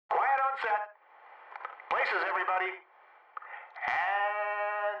on set. Places, everybody.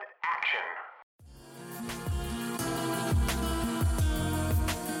 And action.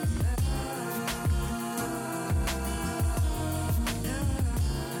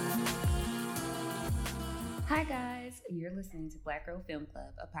 Hi guys, you're listening to Black Girl Film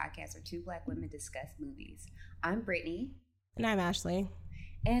Club, a podcast where two Black women discuss movies. I'm Brittany. And I'm Ashley.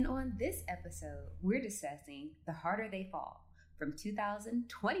 And on this episode, we're discussing The Harder They Fall from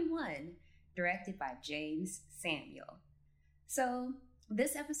 2021, directed by James Samuel. So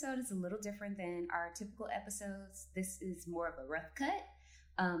this episode is a little different than our typical episodes. This is more of a rough cut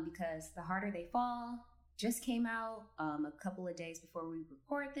because The Harder They Fall just came out a couple of days before we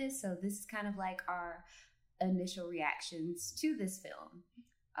record this. So this is kind of like our initial reactions to this film.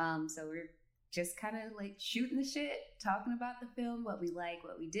 So we're just kind of like shooting the shit, talking about the film, what we like,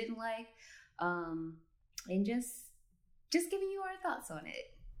 what we didn't like, and just giving you our thoughts on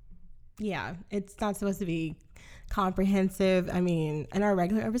it. Yeah, it's not supposed to be comprehensive. I mean, in our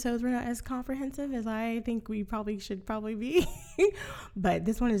regular episodes, we're not as comprehensive as I think we should be. But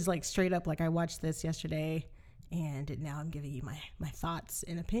this one is like straight up, like I watched this yesterday, and now I'm giving you my thoughts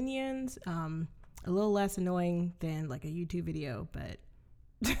and opinions. A little less annoying than like a YouTube video, but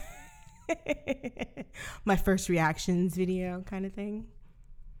my first reactions video kind of thing.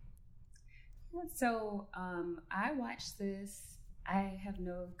 So I watched this. I have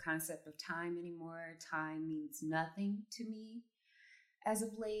no concept of time anymore. Time means nothing to me as of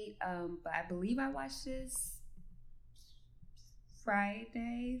late. But I believe I watched this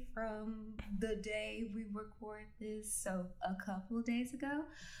Friday from the day we record this, so a couple of days ago.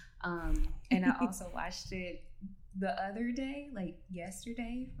 And I also watched it the other day, like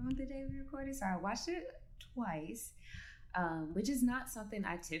yesterday from the day we recorded. So I watched it twice, which is not something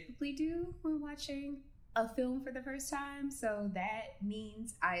I typically do when watching a film for the first time. So that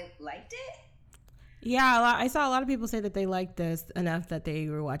means I liked it. Yeah, I saw a lot of people say that they liked this enough that they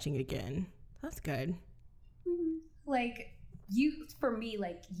were watching it again. That's good. Like for me,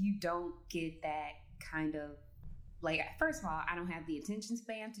 like you don't get that kind of, like, first of all, I don't have the attention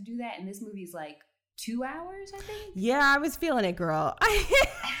span to do that. And this movie is like 2 hours, I think. Yeah, I was feeling it, girl.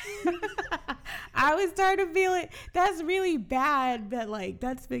 I was starting to feel it. That's really bad. But like,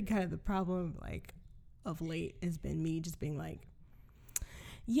 that's been kind of the problem, like, of late has been me just being like,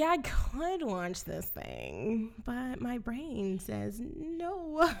 yeah, I could watch this thing, but my brain says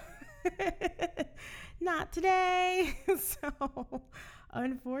no, not today. So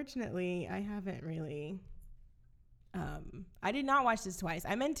unfortunately, I haven't really. I did not watch this twice.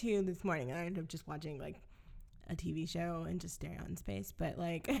 I meant to this morning. I ended up just watching like a TV show and just staring out in space, but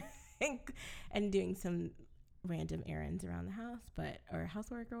like, and doing some random errands around the house, or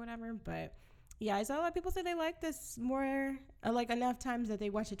housework or whatever. But yeah, I saw a lot of people say they like this more, like enough times that they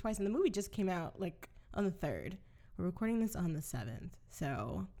watched it twice. And the movie just came out like on the 3rd. We're recording this on the 7th.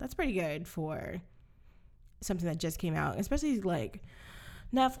 So that's pretty good for something that just came out, especially like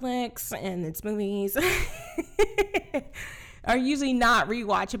Netflix and its movies are usually not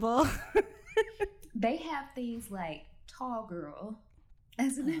rewatchable. They have things like Tall Girl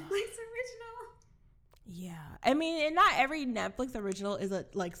as a Netflix original. Yeah. I mean, and not every Netflix original is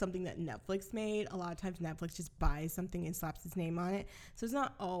like something that Netflix made. A lot of times Netflix just buys something and slaps its name on it. So it's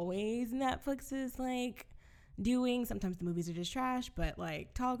not always Netflix's like doing. Sometimes the movies are just trash, but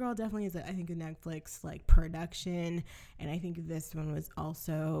like Tall Girl definitely is I think a Netflix like production, and I think this one was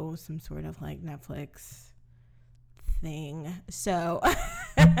also some sort of like Netflix thing. So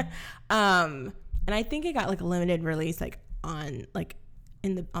and I think it got like a limited release like on like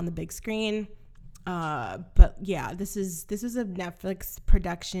on the big screen. But yeah, this is a Netflix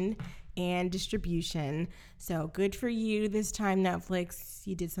production and distribution. So good for you this time, Netflix.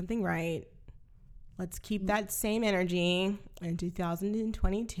 You did something right. Let's keep that same energy in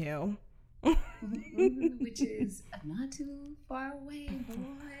 2022. Which is not too far away,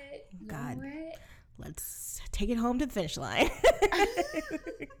 but God, let's take it home to the finish line.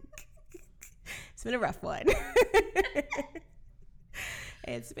 It's been a rough one.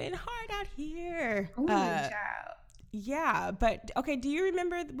 It's been hard out here. Ooh, child. Yeah, but okay, do you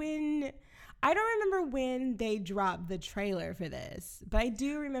remember when... I don't remember when they dropped the trailer for this, but I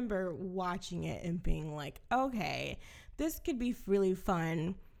do remember watching it and being like, okay, this could be really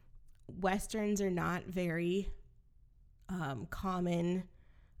fun. Westerns are not very common.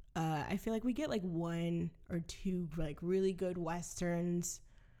 I feel like we get like 1 or 2 like really good Westerns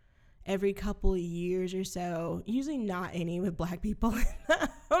every couple of years or so, usually not any with Black people in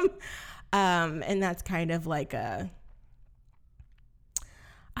them. And that's kind of like a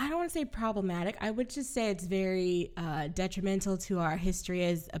I don't want to say problematic. I would just say it's very detrimental to our history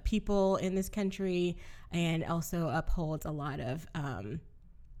as a people in this country, and also upholds a lot of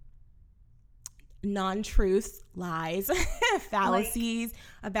non-truths, lies, fallacies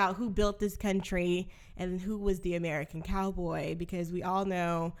about who built this country and who was the American cowboy, because we all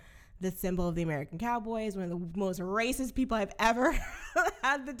know the symbol of the American cowboy is one of the most racist people I've ever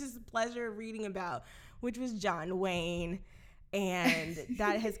had the displeasure of reading about, which was John Wayne. And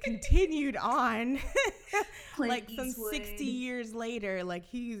that has continued on like some Eastwood. 60 years later. Like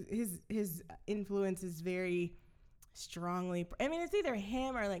his influence is very strongly, I mean, it's either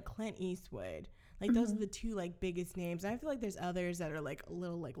him or like Clint Eastwood. Like those are the two like biggest names. And I feel like there's others that are like a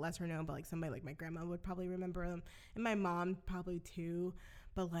little like lesser known, but like somebody like my grandma would probably remember them, and my mom probably too.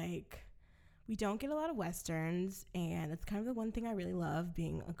 But like, we don't get a lot of Westerns, and it's kind of the one thing I really love,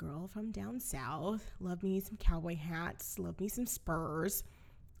 being a girl from down south. Love me some cowboy hats, love me some spurs.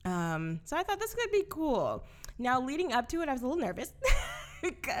 So I thought this could be cool. Now, leading up to it, I was a little nervous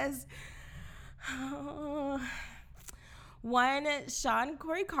because one, Sean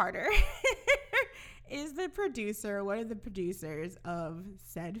Corey Carter is the producer, one of the producers of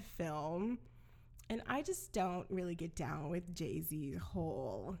said film. And I just don't really get down with Jay-Z's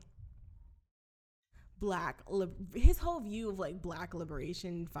whole his whole view of like black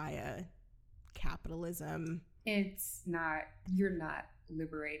liberation via capitalism. It's not, you're not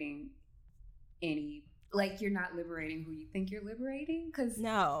liberating any, like, you're not liberating who you think you're liberating, because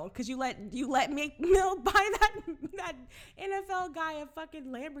you let Meek Mill buy that NFL guy a fucking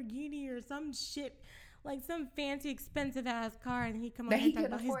Lamborghini or some shit, like some fancy expensive ass car, and he come on and talk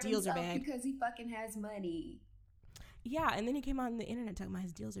about his deals are bad because he fucking has money. Yeah, and then he came on the internet talking about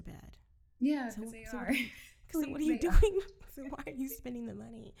his deals are bad. Yeah, because they are. So what are you doing? So why are you spending the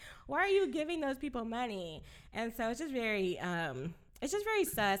money? Why are you giving those people money? And so it's just very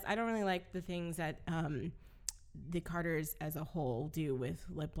sus. I don't really like the things that the Carters as a whole do with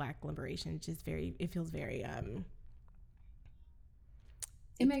like black liberation. It's just it feels very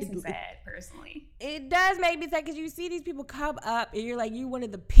it makes me sad, personally. It does make me sad, because you see these people come up and you're like, you're one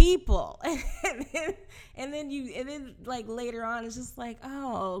of the people, and then like later on it's just like,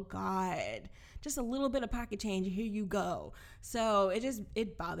 oh God, just a little bit of pocket change, here you go. So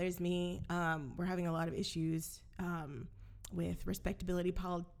it bothers me. We're having a lot of issues with respectability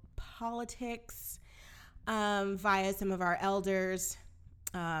politics via some of our elders,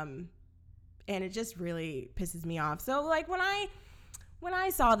 and it just really pisses me off. So like when I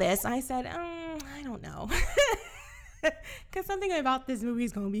saw this, I said, I don't know. Because something about this movie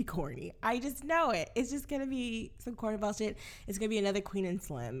is going to be corny. I just know it. It's just going to be some corny bullshit. It's going to be another Queen and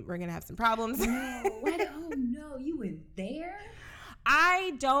Slim. We're going to have some problems. No, oh no, you went there?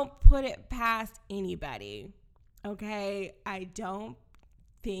 I don't put it past anybody. Okay? I don't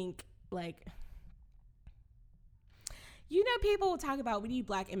think, like, you know, people will talk about we need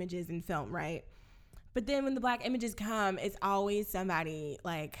black images in film, right? But then when the black images come, it's always somebody,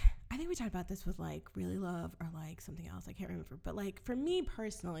 like, I think we talked about this with like Really Love or like something else. I can't remember. But like for me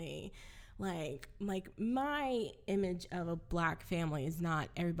personally, like my image of a black family is not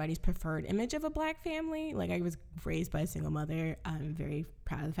everybody's preferred image of a black family. Like, I was raised by a single mother. I'm very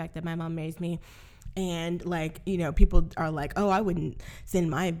proud of the fact that my mom raised me. And like, you know, people are like, oh, I wouldn't send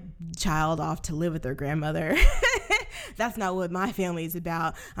my child off to live with their grandmother. That's not what my family is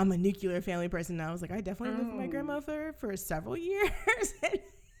about. I'm a nuclear family person. And I was like, I definitely lived with my grandmother for several years.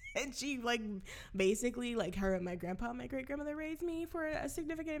 And she, like, basically, like, her and my grandpa and my great-grandmother raised me for a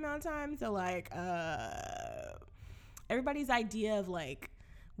significant amount of time. So, like, everybody's idea of, like,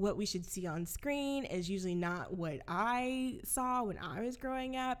 what we should see on screen is usually not what I saw when I was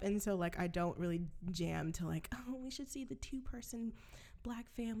growing up. And so, like, I don't really jam to, like, oh, we should see the two-person black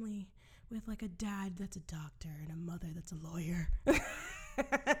family with, like, a dad that's a doctor and a mother that's a lawyer.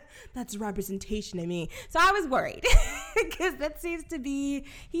 That's representation of me. So I was worried because he seems to be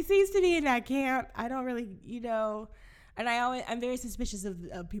in that camp. I don't really, you know, and I'm very suspicious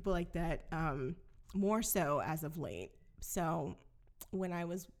of people like that, more so as of late. So when I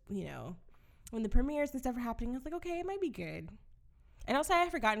was, you know, when the premieres and stuff were happening, I was like, okay, it might be good. And also I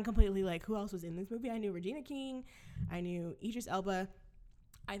had forgotten completely, like, who else was in this movie. I knew Regina King. I knew Idris Elba.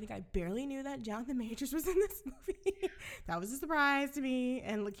 I think I barely knew that Jonathan Majors was in this movie. That was a surprise to me.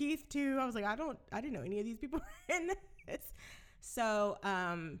 And Lakeith too. I was like, I didn't know any of these people were in this. So,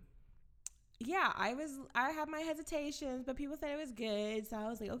 yeah, I had my hesitations, but people said it was good. So I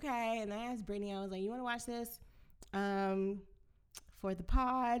was like, okay. And I asked Brittany, I was like, you want to watch this? for the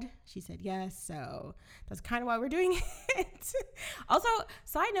pod. She said yes, so that's kind of why we're doing it. Also,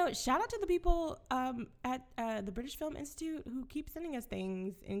 side note, shout out to the people at the British Film Institute who keep sending us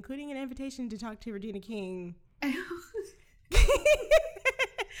things, including an invitation to talk to Regina King.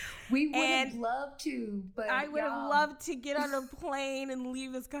 We would have loved to, but I would have loved to get on a plane and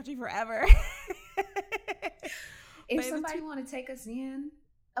leave this country forever. If somebody want to take us in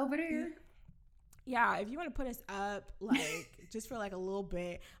over there. Yeah, if you want to put us up, like, just for, like, a little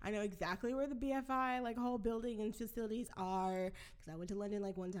bit. I know exactly where the BFI, like, whole building and facilities are, because I went to London,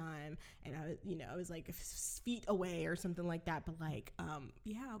 like, one time, and I was, like, feet away or something like that, but, like,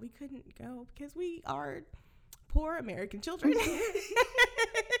 yeah, we couldn't go because we are poor American children.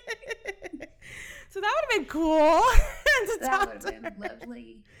 So that would have been cool. That would have been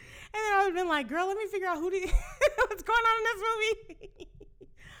lovely. And then I would have been like, girl, let me figure out what's going on in this movie.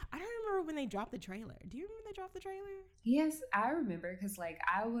 I don't remember when they dropped the trailer. Do you remember they dropped the trailer? Yes, I remember, because, like,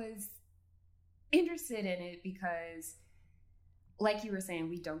 I was interested in it because, like you were saying,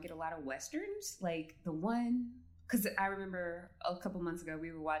 we don't get a lot of Westerns. Like, the one, because I remember a couple months ago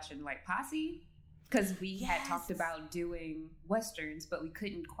we were watching, like, Posse, because we had talked about doing Westerns, but we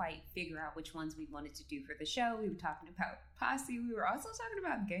couldn't quite figure out which ones we wanted to do for the show. We were talking about Posse. We were also talking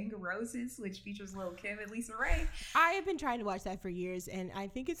about Gang of Roses, which features Lil' Kim and Lisa Ray. I have been trying to watch that for years, and I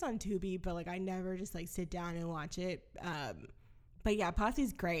think it's on Tubi, but, like, I never just, like, sit down and watch it. But yeah,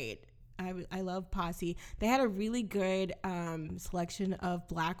 Posse's great. I love Posse. They had a really good selection of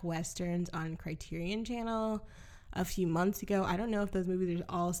Black Westerns on Criterion Channel a few months ago. I don't know if those movies are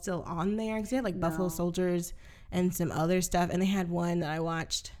all still on there, because they had, like, Buffalo Soldiers and some other stuff, and they had one that I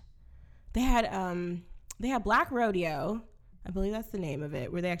watched. They had Black Rodeo, I believe that's the name of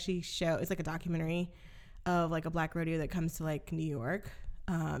it, where they actually show, it's like a documentary of, like, a black rodeo that comes to, like, New York,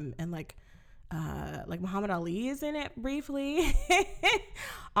 and like Muhammad Ali is in it briefly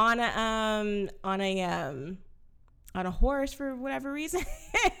on a horse for whatever reason.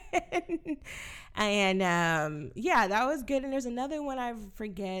 And yeah, that was good. And there's another one, I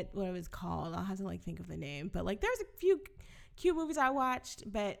forget what it was called. I'll have to, like, think of the name. But, like, there's a few cute movies I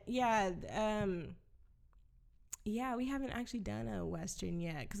watched. But yeah, yeah, we haven't actually done a Western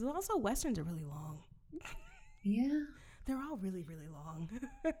yet, because also Westerns are really long. Yeah, they're all really, really long.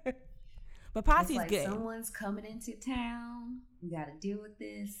 But Posse's like good. Someone's coming into town. We got to deal with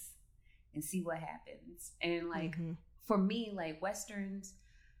this and see what happens. And, like, for me, like, Westerns,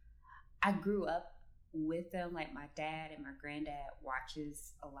 I grew up with them. Like, my dad and my granddad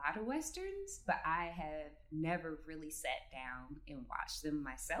watches a lot of Westerns, but I have never really sat down and watched them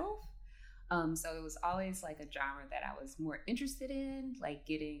myself. So it was always, like, a genre that I was more interested in, like,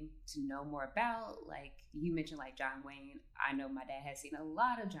 getting to know more about. Like, you mentioned, like, John Wayne. I know my dad has seen a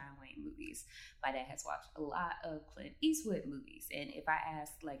lot of John Wayne movies. My dad has watched a lot of Clint Eastwood movies. And if I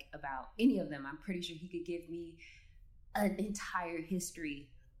asked, like, about any of them, I'm pretty sure he could give me an entire history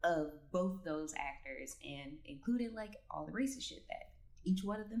of both those actors, and including, like, all the racist shit that each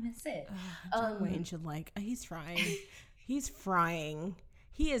one of them has said. John Wayne should, like, he's frying. He's frying.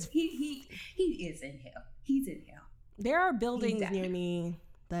 He is. He is in hell. He's in hell. There are buildings near me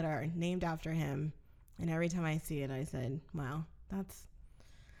that are named after him, and every time I see it, I said, "Wow, that's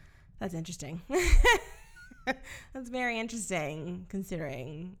interesting." That's very interesting,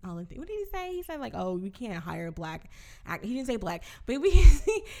 considering all the things. What did he say? He said, like, "Oh, we can't hire black actors." He didn't say black, but he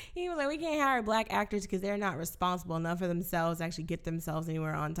was like, "We can't hire black actors because they're not responsible enough for themselves to actually get themselves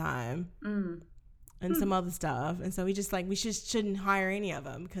anywhere on time." And some other stuff. And so we just, like, we shouldn't hire any of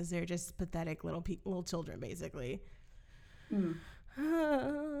them because they're just pathetic little children, basically. And,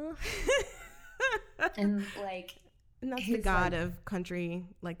 like, and that's the god, like, of country,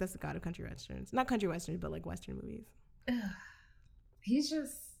 like, that's the god of country westerns. Not country westerns, but, like, Western movies. He's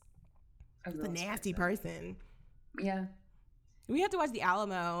just a nasty person. Yeah. We had to watch The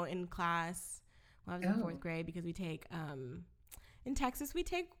Alamo in class when I was in 4th grade, because we take, in Texas, we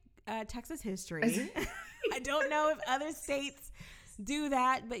take Texas history. I don't know if other states do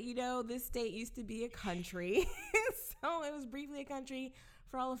that, but, you know, this state used to be a country. So it was briefly a country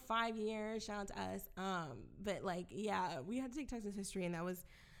for all of 5 years. Shout out to us. But, like, yeah, we had to take Texas history, and that was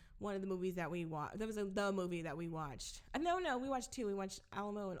one of the movies that we watched. That was the movie that we watched. No, we watched two. We watched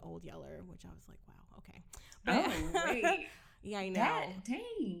Alamo and Old Yeller, which I was like, wow, okay. But, wait. Yeah, I know.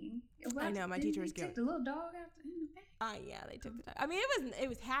 Dang. I know, my teacher was good. Took the little dog out in the back. Yeah, they took the dog. I mean, it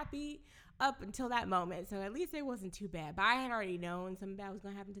was happy up until that moment, so at least it wasn't too bad. But I had already known something bad was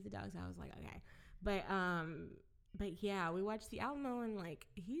gonna happen to the dog, so I was like, okay. But yeah, we watched The Alamo, and, like,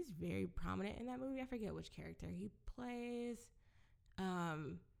 he's very prominent in that movie. I forget which character he plays.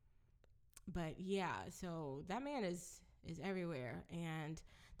 But yeah, so that man is is everywhere. And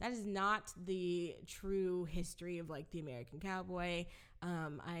that is not the true history of like the American cowboy.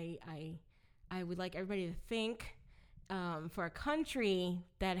 I would like everybody to think for a country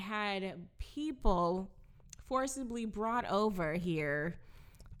that had people forcibly brought over here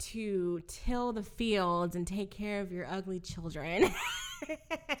to till the fields and take care of your ugly children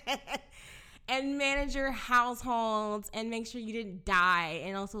and manage your households and make sure you didn't die,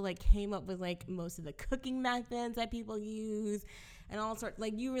 and also like came up with like most of the cooking methods that people use and all sorts.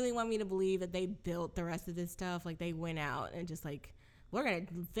 Like, you really want me to believe that they built the rest of this stuff? Like, they went out and just like, we're gonna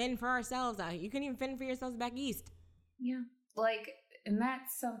fend for ourselves out here. You couldn't even fend for yourselves back east. Yeah, like, and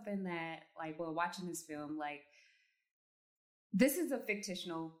that's something that, like, while watching this film, like, this is a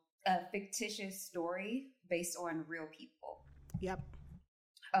fictitious story based on real people. Yep.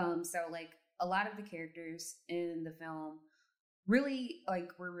 So like a lot of the characters in the film really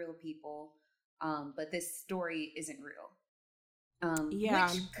like were real people, but this story isn't real.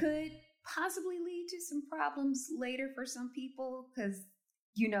 Which could possibly lead to some problems later for some people, because,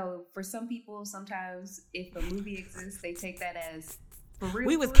 you know, for some people, sometimes if a movie exists, they take that as for real.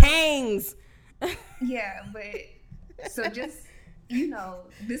 We was kings. Yeah, but so just, you know,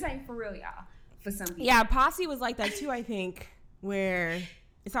 this ain't for real, y'all. For some people. Yeah, Posse was like that too, I think, where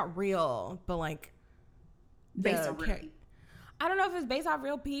it's not real, but like based on real people. I don't know if it's based off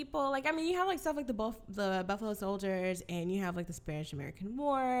real people. Like, I mean, you have like stuff like the Buffalo Soldiers, and you have like the Spanish American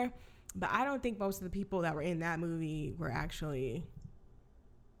War, but I don't think most of the people that were in that movie were actually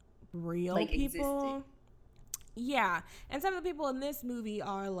real like people. Existed. Yeah, and some of the people in this movie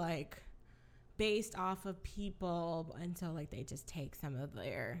are like based off of people, and so like they just take some of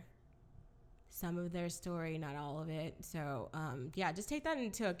their story, not all of it. So yeah, just take that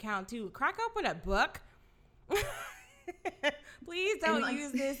into account too. Crack open a book. Please don't like,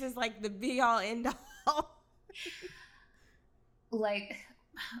 use this as like the be all end all. Like,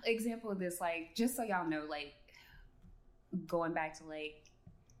 example of this, like, just so y'all know, like, going back to like,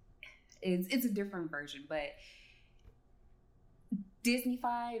 it's a different version, but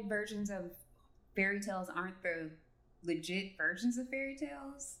Disney-fied versions of fairy tales aren't the legit versions of fairy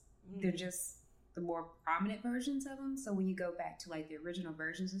tales. They're just the more prominent versions of them. So when you go back to like the original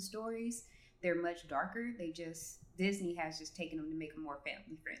versions of stories, they're much darker. Disney has just taken them to make them more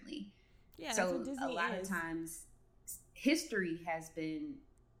family friendly. Yeah. So a lot of times history has been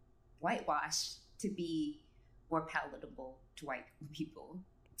whitewashed to be more palatable to white people,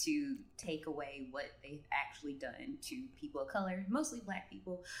 to take away what they've actually done to people of color, mostly Black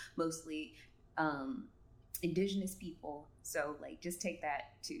people, mostly indigenous people. So like, just take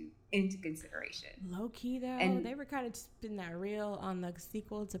that into consideration. Low key though, and they were kind of spinning that reel on the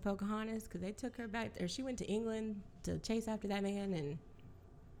sequel to Pocahontas, because they took her back, or she went to England to chase after that man, and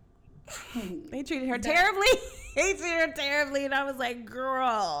they treated her terribly. They treated her terribly, and I was like,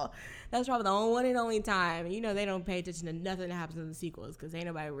 girl, that's probably the one and only time. You know, they don't pay attention to nothing that happens in the sequels, because ain't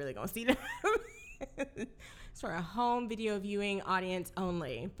nobody really gonna see them. It's for a home video viewing audience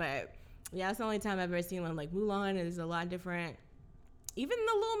only. But yeah, that's the only time I've ever seen one. Like Mulan is a lot different. Even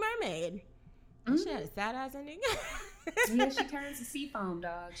The Little Mermaid. She had a sad ass ending. Yeah, she turns to sea foam,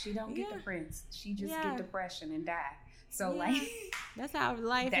 dog. She don't get the prince. She just get depression and die. So like, that's how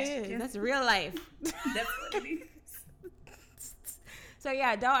life is. That's real life. That's what it is. So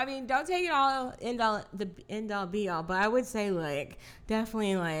yeah, don't take it all the end all be all. But I would say like,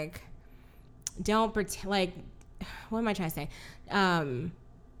 definitely like, don't pretend like, what am I trying to say?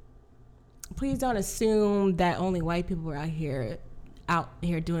 Please don't assume that only white people are out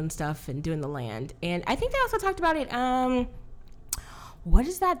here doing stuff and doing the land. And I think they also talked about it. What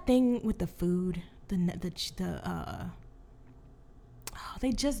is that thing with the food? They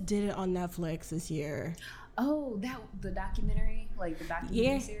just did it on Netflix this year. Oh, the documentary, like the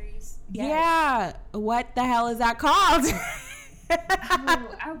documentary series. Yes. Yeah. What the hell is that called?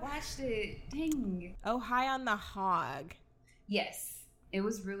 Oh, I watched it. Dang. Oh, High on the Hog. Yes, it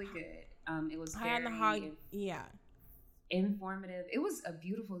was really good. It was High on the Hog. Yeah. Informative. It was a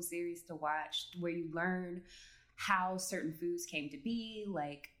beautiful series to watch, where you learn how certain foods came to be,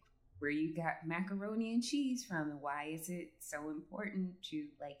 like where you got macaroni and cheese from, and why is it so important to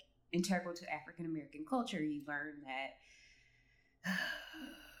like integral to African American culture. You learn that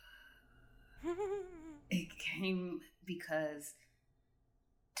it came because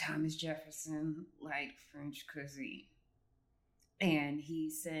Thomas Jefferson liked French cuisine, and he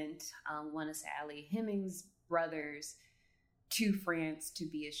sent one of Sally Hemings' brothers to France to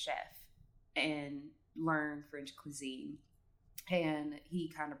be a chef and learn French cuisine. And he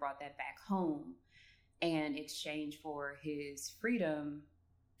kind of brought that back home, and in exchange for his freedom,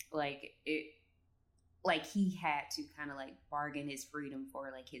 like like he had to kind of like bargain his freedom for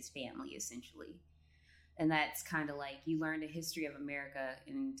like his family essentially. And that's kind of like you learn the history of America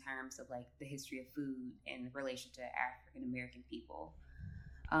in terms of like the history of food in relation to African American people.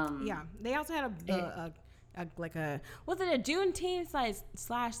 Yeah, they also had a was it a Juneteenth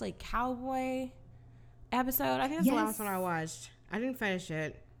slash like cowboy episode? I think that's the last one I watched. I didn't finish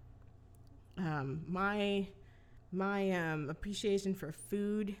it. My appreciation for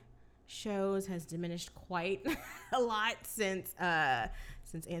food shows has diminished quite a lot since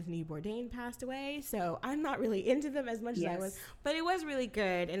Anthony Bourdain passed away, so I'm not really into them as much as I was, but it was really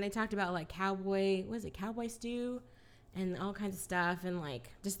good. And they talked about like cowboy stew and all kinds of stuff, and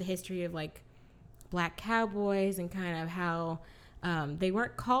like just the history of like black cowboys and kind of how they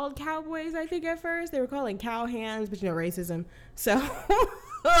weren't called cowboys, I think, at first. They were called like cowhands, but racism, so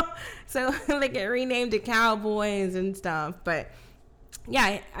so they get renamed to cowboys and stuff. But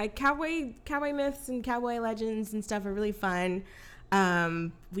yeah, cowboy myths and cowboy legends and stuff are really fun.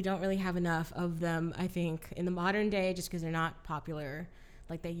 We don't really have enough of them, I think, in the modern day, just because they're not popular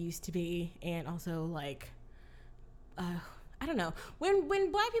like they used to be. And also like I don't know,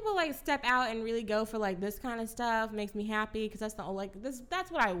 when black people like step out and really go for like this kind of stuff makes me happy, because that's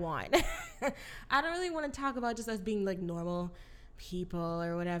that's what I want. I don't really want to talk about just us being like normal people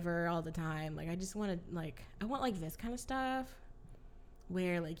or whatever all the time. Like I just want to I want like this kind of stuff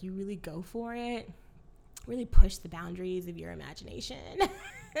where like you really go for it, really push the boundaries of your imagination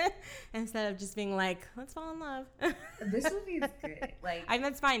instead of just being like, let's fall in love. This movie is good. Like I mean,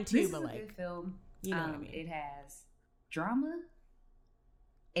 that's fine too, this but is a like good film. You know what I mean? It has drama.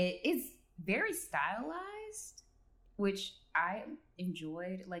 It is very stylized, which I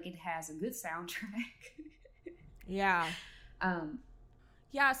enjoyed. Like it has a good soundtrack. Yeah.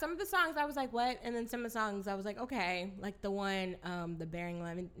 Yeah, some of the songs I was like, what? And then some of the songs I was like, okay. Like the one, the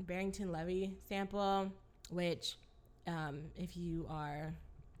Barrington Levy sample, which if you are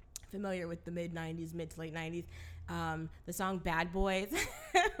familiar with the mid to late 90s, the song Bad Boys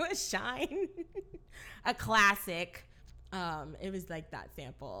was Shine, a classic. It was like that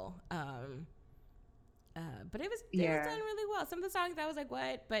sample. But it was done really well. Some of the songs I was like,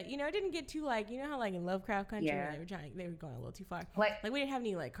 what? But it didn't get too like, how like in Lovecraft Country where they were going a little too far. Like we didn't have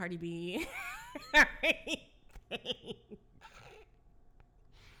any like Cardi B or anything.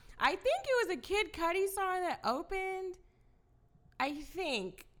 I think it was a Kid Cudi song that opened. I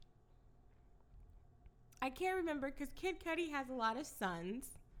think. I can't remember because Kid Cudi has a lot of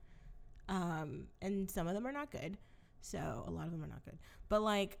sons. And some of them are not good. So a lot of them are not good. But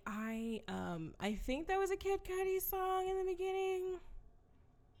like I think that was a Kid Cudi song in the beginning.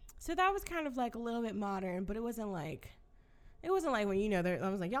 So that was kind of like a little bit modern, but it wasn't like when I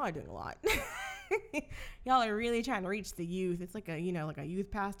was like, y'all are doing a lot. Y'all are really trying to reach the youth. It's like a like a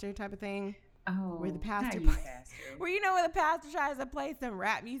youth pastor type of thing. Oh, where the pastor where the pastor tries to play some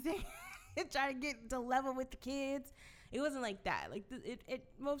rap music and try to get to level with the kids. It wasn't like that. Like it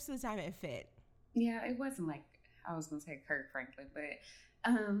most of the time it fit. Yeah, it wasn't like I was gonna say Kirk Franklin, but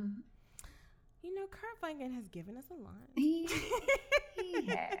Kirk Franklin has given us a lot. He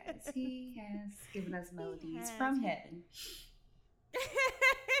has given us melodies from heaven.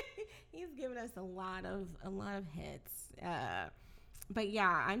 He's given us a lot of hits. But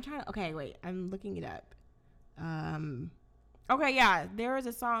yeah, I'm looking it up. Okay, yeah, there was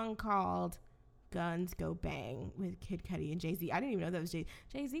a song called Guns Go Bang with Kid Cudi and Jay-Z. I didn't even know that was Jay-Z.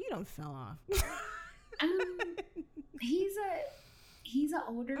 Jay-Z, you don't fell off. He's an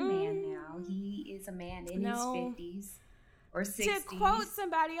older man now. He is a man in his 50s or 60s. To quote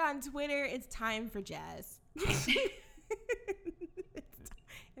somebody on Twitter, it's time for jazz.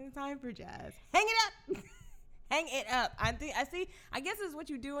 It's time for jazz. Hang it up. Hang it up. I guess this is what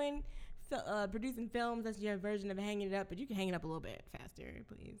you're doing, producing films. That's your version of hanging it up, but you can hang it up a little bit faster,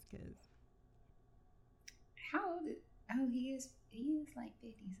 please, because. How old is? Oh, he is like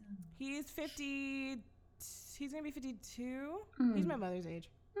 50 something. He is 50. He's gonna be 52. He's my mother's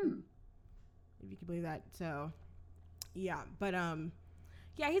age. If you can believe that. So, yeah, but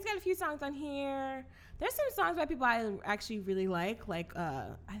yeah, he's got a few songs on here. There's some songs by people I actually really like I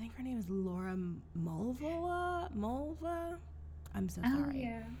think her name is Laura Mulva. I'm so sorry.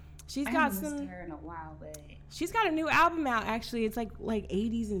 Yeah. She's I got haven't some. listened to her in a while, but She's got a new album out. Actually, it's like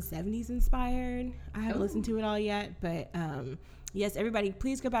 80s and 70s inspired. I haven't listened to it all yet, but yes, everybody,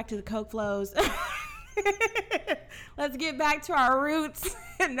 please go back to the Coke flows. Let's get back to our roots.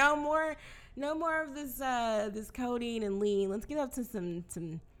 No more of this codeine and lean. Let's get up to some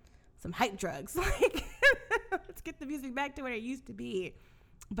hype drugs. Like, let's get the music back to where it used to be.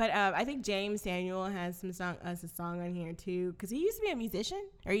 But I think James Samuel has a song on here too, because he used to be a musician,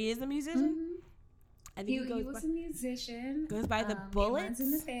 or he is a musician. I think he was a musician. Goes by the It Bullets. runs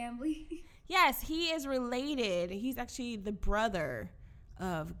in the family. Yes, he is related. He's actually the brother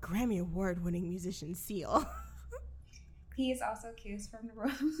of Grammy Award-winning musician Seal. He is also Kiss from the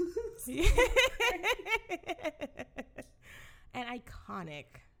Rose. An iconic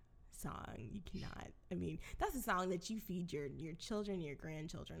song. You cannot. I mean, that's a song that you feed your children, your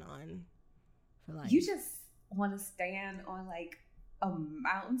grandchildren on. For like, You just want to stand on like a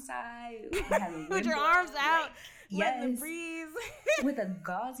mountainside with your arms out, yes, let the breeze, with a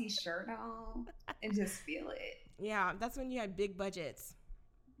gauzy shirt on, and just feel it. Yeah, that's when you had big budgets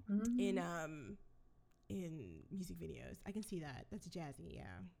Mm-hmm. in music videos. I can see that. That's jazzy,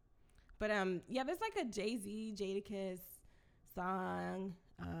 yeah. But yeah, there's like a Jay-Z, Jadakiss song.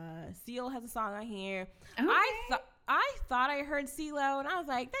 Seal has a song on here. Okay. I thought I heard CeeLo, and I was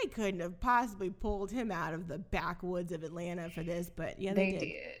like, they couldn't have possibly pulled him out of the backwoods of Atlanta for this, but yeah, they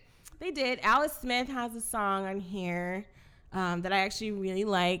did. They did. Alice Smith has a song on here that I actually really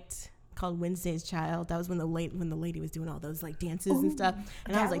liked, called Wednesday's Child. That was when the lady was doing all those like dances and stuff,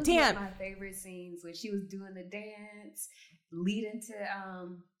 and I was like, damn. One of my favorite scenes when she was doing the dance, leading to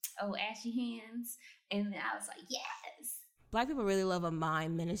Ashy Hands, and I was like, yes. Black people really love a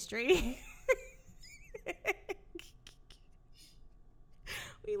mime ministry.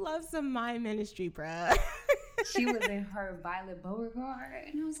 We love some mime ministry, bruh. She was in her Violet Beauregard,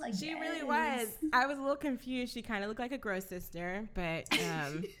 and I was like, she yes. really was. I was a little confused. She kind of looked like a gross sister, but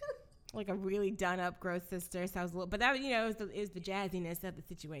like a really done up gross sister. So I was a little, but that, it was the jazziness of the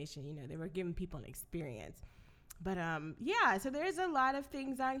situation. They were giving people an experience. But yeah, so there's a lot of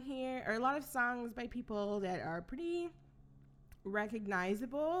things on here, or a lot of songs by people that are pretty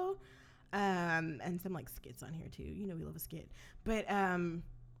recognizable, and some like skits on here too. We love a skit, but a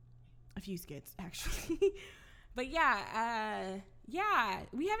few skits actually. But yeah,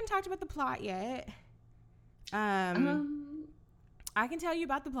 we haven't talked about the plot yet. I can tell you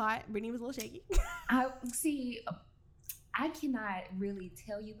about the plot. Brittany was a little shaky. I cannot really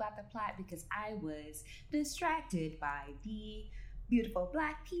tell you about the plot because I was distracted by the beautiful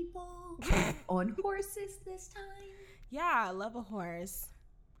Black people on horses this time. Yeah, I love a horse.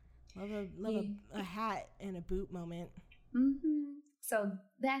 Love a hat and a boot moment. Mm-hmm. So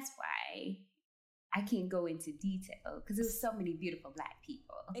that's why I can't go into detail because there's so many beautiful Black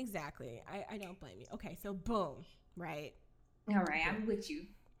people. Exactly. I don't blame you. Okay, so boom, right? All right, I'm with you.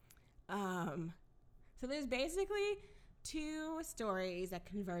 So there's basically two stories that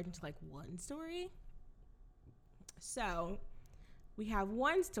converge into like one story. So we have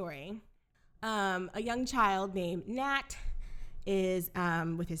one story. A young child named Nat is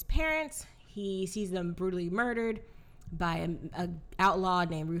with his parents. He sees them brutally murdered by a outlaw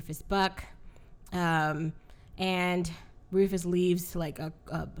named Rufus Buck. And Rufus leaves like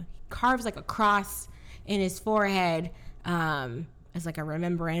carves like a cross in his forehead as like a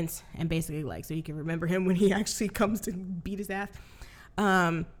remembrance, and basically like so you can remember him when he actually comes to beat his ass.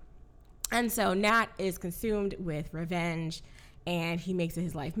 And so Nat is consumed with revenge, and he makes it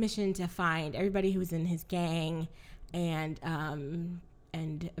his life mission to find everybody who's in his gang and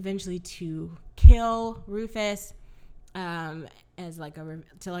eventually to kill Rufus as like to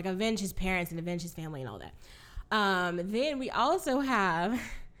avenge his parents and avenge his family and all that. Then we also have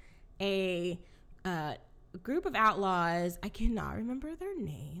a group of outlaws. I cannot remember their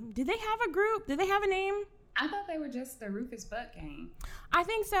name. Did they have a group? Did they have a name? I thought they were just the Rufus Buck gang. I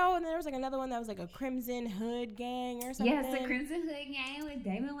think so. And then there was like another one that was like a Crimson Hood gang or something. Yes, the Crimson Hood gang with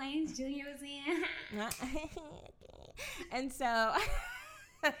Damon Wayans Jr. was in. And so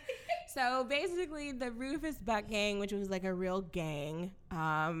basically the Rufus Buck gang, which was like a real gang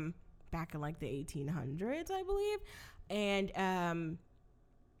back in like the 1800s, I believe. And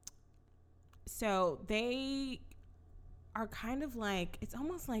so they are kind of like, it's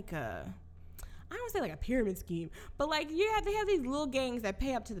almost like I don't want to say like a pyramid scheme, but like they have these little gangs that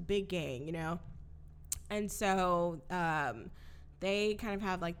pay up to the big gang, And so they kind of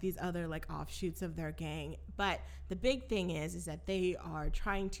have like these other like offshoots of their gang. But the big thing is that they are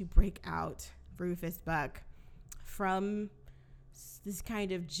trying to break out Rufus Buck from this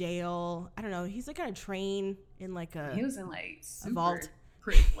kind of jail. I don't know. He's like kind of trained in like he was in like super, vault.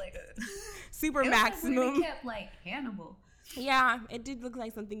 Like a super maximum. Like kept like Hannibal. Yeah, it did look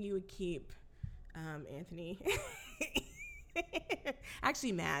like something you would keep. Anthony.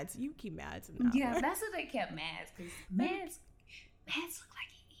 Actually, Mads. You keep Mads in that Yeah, one. that's what they kept Mads, because Mads looked like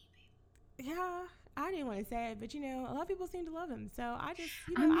he eat. Yeah, I didn't want to say it, but a lot of people seem to love him. So I just,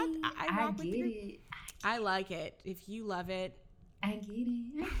 I rock with get the it. I like it. If you love it, I get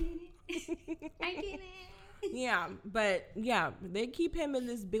it. I get it. I get it. Yeah, but yeah, they keep him in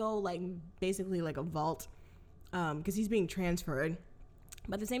this big old, like, basically like a vault, because he's being transferred.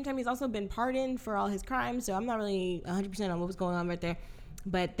 But at the same time, he's also been pardoned for all his crimes, so I'm not really 100% on what was going on right there.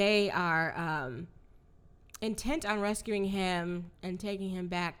 But they are intent on rescuing him and taking him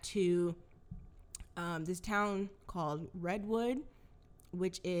back to this town called Redwood,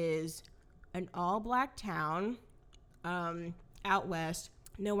 which is an all-black town out west.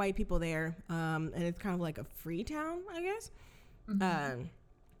 No white people there, and it's kind of like a free town, I guess. Mm-hmm.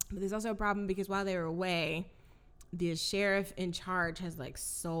 But there's also a problem because while they were away, the sheriff in charge has like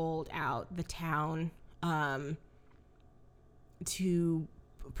sold out the town to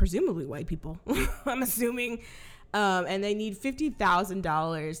presumably white people, I'm assuming, and they need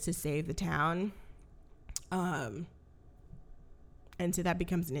 $50,000 to save the town, and so that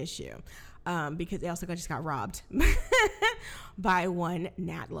becomes an issue. Because they also just got robbed by one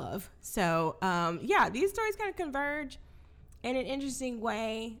Nat Love. So, yeah, these stories kind of converge in an interesting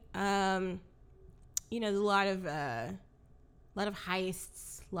way. You know, a lot of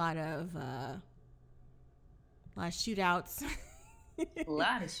heists, a lot of shootouts. A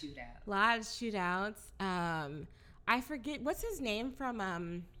lot of shootouts. I forget what's his name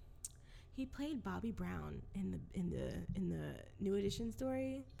from. He played Bobby Brown in the New Edition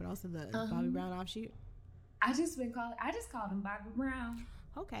story, but also the Bobby Brown offshoot. I just called him Bobby Brown.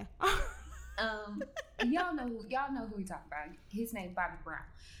 Okay. Y'all know who we talking about. His name Bobby Brown.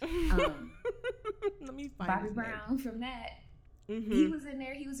 Let me find Bobby Brown from that. Mm-hmm. He was in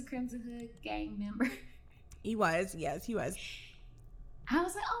there. He was a Crimson Hood gang member. He was. Yes, he was. I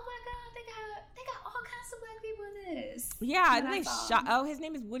was like, oh my God, they got all kinds of black people in this. Yeah, and they shot. Oh, his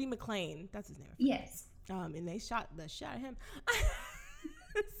name is Woody McClain. That's his name. Yes. And they shot the shit out of him.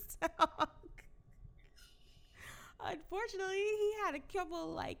 So, unfortunately, he had a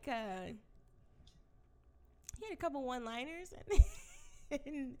couple one-liners,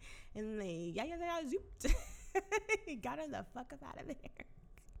 and they zooped. He got him the fuck up out of there.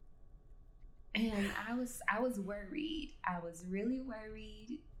 And I was worried. I was really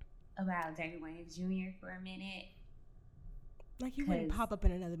worried about Damon Wayans Jr. for a minute. Like he wouldn't pop up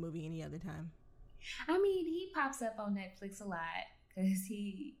in another movie any other time. I mean, he pops up on Netflix a lot because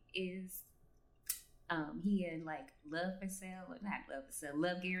he is, he in like Love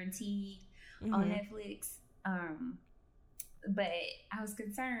Guaranteed on Netflix. But I was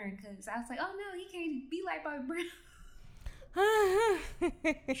concerned because I was like, oh no, he can't be like Bobby Brown.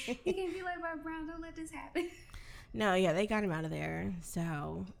 He can't be like Bobby Brown. Don't let this happen. No, yeah, they got him out of there.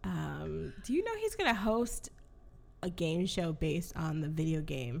 So, do you know he's gonna host a game show based on the video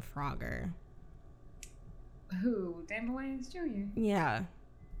game Frogger? Who? Damon Wayans Jr.? Yeah.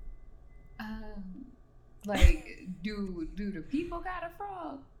 Like, do the people got a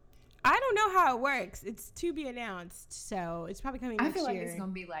frog? I don't know how it works. It's to be announced, so it's probably coming next year. I feel like it's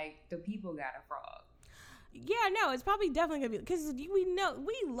gonna be like the people got a frog. Yeah, no, it's probably definitely gonna be because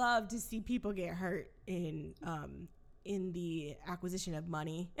we love to see people get hurt in the acquisition of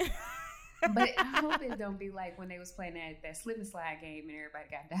money. But I hope it don't be like when they was playing that slip and slide game and everybody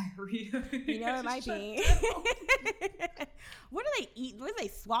got diarrhea. You know, it might be. What do they eat? Was they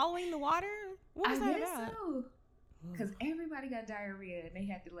swallowing the water? What was that about? So. Because everybody got diarrhea and they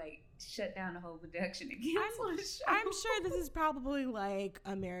had to like shut down the whole production again. I'm sure this is probably like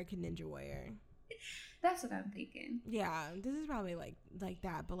American Ninja Warrior. That's what I'm thinking. Yeah, this is probably like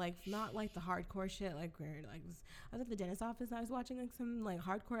that, but like not like the hardcore shit. Like where like I was at the dentist office and I was watching like some like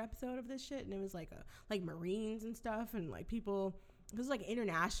hardcore episode of this shit, and it was like like Marines and stuff, and like people. It was like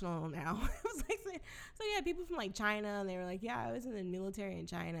international now. It was like so yeah, people from like China, and they were like, yeah, I was in the military in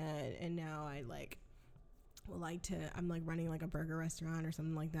China, and now I like. I'm like running like a burger restaurant or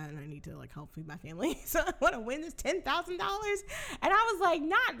something like that, and I need to like help feed my family, so I want to win this $10,000. And I was like,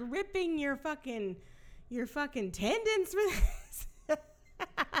 not ripping your fucking tendons for this.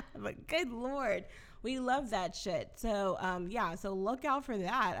 But good Lord, we love that shit. So yeah, so look out for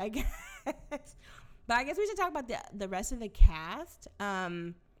that, I guess. But I guess we should talk about the rest of the cast.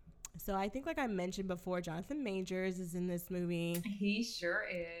 So I think, like I mentioned before, Jonathan Majors is in this movie. He sure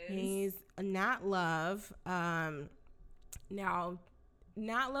is. He's Nat Love. Now,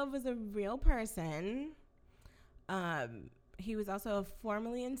 Nat Love was a real person. He was also a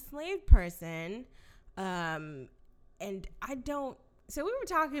formerly enslaved person. And I don't... So we were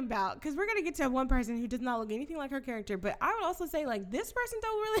talking about... Because we're going to get to one person who does not look anything like her character. But I would also say, like, this person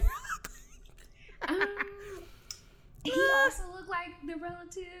don't really look He also looked like the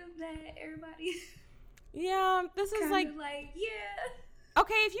relative that everybody. Yeah, this is like yeah.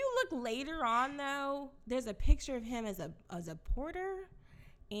 Okay, if you look later on though, there's a picture of him as a porter,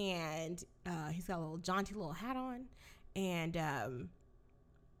 and he's got a little jaunty little hat on, and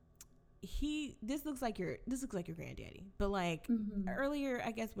this looks like your granddaddy, but like earlier,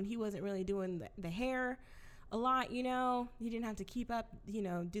 I guess when he wasn't really doing the hair a lot, you know, he didn't have to keep up, you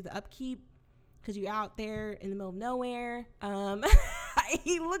know, do the upkeep because you're out there in the middle of nowhere.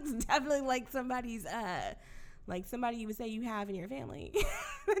 He looks definitely like somebody's like somebody you would say you have in your family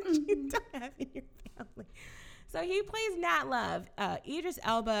that you don't have in your family. So he plays Nat Love. Idris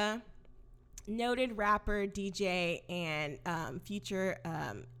Elba, noted rapper, DJ, and future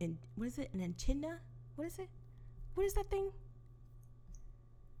in what is it? An echidna? What is it? What is that thing?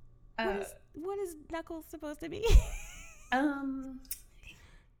 What is Knuckles supposed to be? I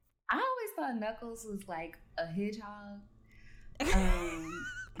always thought Knuckles was like a hedgehog.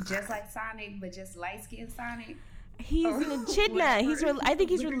 Just like Sonic, but just light-skinned Sonic. He's an echidna. I think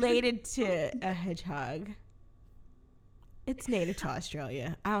he's related to a hedgehog. It's native to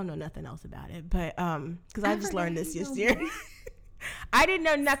Australia. I don't know nothing else about it, but because I just learned this year. I didn't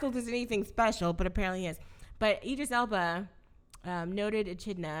know Knuckles was anything special, but apparently he is. But Idris Elba, noted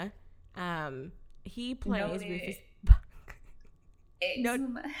echidna, he plays Rufus.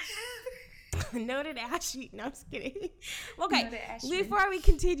 Noted ashy. No, I'm just kidding. Okay, before we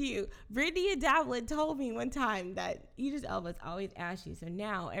continue, Brittany and Davlin told me one time that Idris Elba is always ashy. So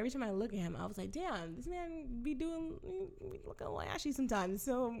now, every time I look at him, I was like, damn, this man be looking a little ashy sometimes.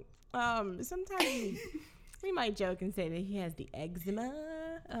 So sometimes we might joke and say that he has the eczema.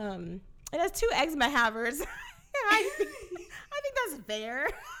 And as two eczema havers, I think that's fair.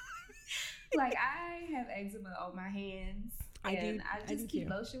 Like, I have eczema on my hands. I just keep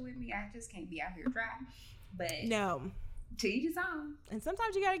too. lotion with me. I just can't be out here dry. But no, to each his own. And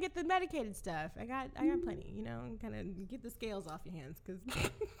sometimes you gotta get the medicated stuff. I got plenty. You know, kind of get the scales off your hands because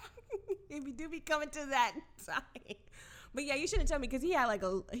if you do be coming to that side. But yeah, you shouldn't tell me because he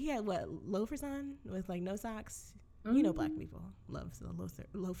had what, loafers on with like no socks. Mm-hmm. You know, black people love the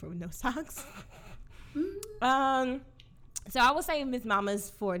loafer with no socks. Mm-hmm. So I will say Miss Mamas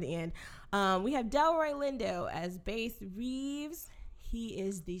for the end. We have Delroy Lindo as Bass Reeves. He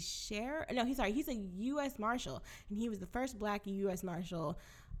is the sheriff. No, he's a U.S. Marshal, and he was the first black U.S. Marshal.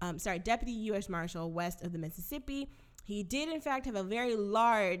 Deputy U.S. Marshal west of the Mississippi. He did, in fact, have a very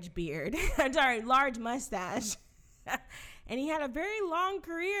large beard. Large mustache. And he had a very long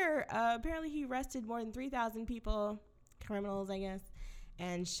career. Apparently, he arrested more than 3,000 people, criminals, I guess,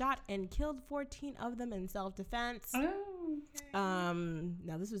 and shot and killed 14 of them in self-defense. Oh, okay.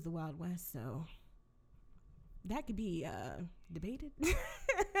 Now this was the Wild West, so that could be debated.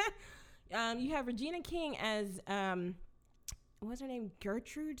 You have Regina King as what's her name?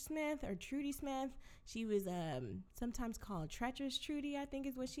 Gertrude Smith or Trudy Smith. She was sometimes called Treacherous Trudy, I think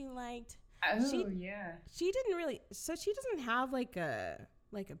is what she liked. Oh, yeah. She didn't really. So she doesn't have like a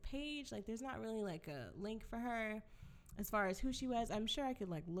page. Like there's not really like a link for her. As far as who she was, I'm sure I could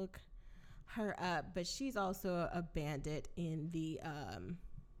like look her up, but she's also a bandit in the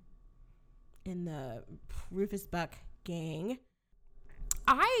Rufus Buck gang.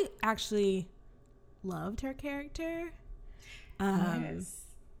 I actually loved her character. Yes.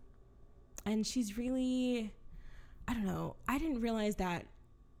 And she's really, I don't know. I didn't realize that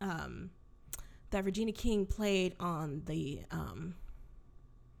that Regina King played on the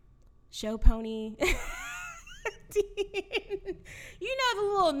show Pony. You know the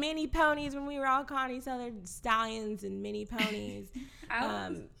little mini ponies when we were all calling each other stallions and mini ponies.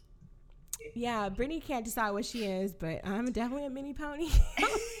 Yeah, Brittany can't decide what she is, but I'm definitely a mini pony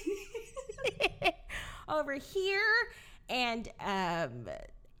over here. And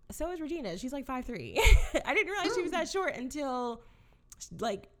so is Regina. She's like 5'3". I didn't realize she was that short until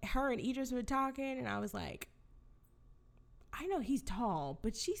like her and Idris were talking, and I was like, I know he's tall,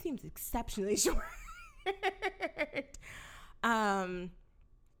 but she seems exceptionally short.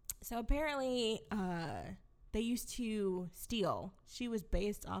 So apparently they used to steal. She was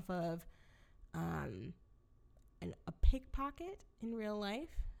based off of a pickpocket in real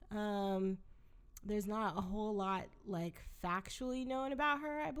life. There's not a whole lot like factually known about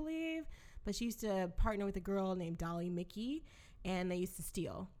her, I believe, but she used to partner with a girl named Dolly Mickey, and they used to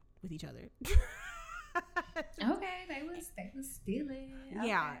steal with each other. Okay, they was stealing. Okay.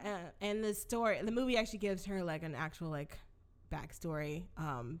 Yeah, and the movie actually gives her like an actual like backstory.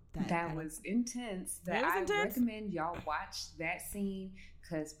 That was intense. I recommend y'all watch that scene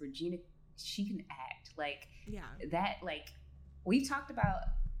because Regina, she can act like that. Like we've talked about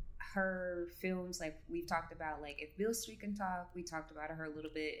her films, like we've talked about like If Beale Street Can Talk. We talked about her a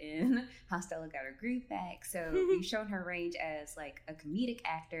little bit in How Stella Got Her Groove Back. So we've shown her range as like a comedic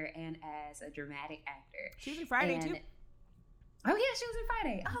actor and as a dramatic actor. She was in Friday too. Oh yeah, she was in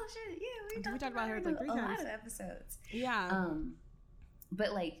Friday. Oh shit, yeah, we talked about her like 3 times. A lot of episodes. Yeah.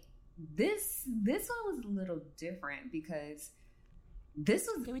 But like this one was a little different because this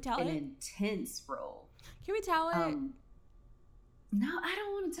was an intense role. Can we tell it? No, I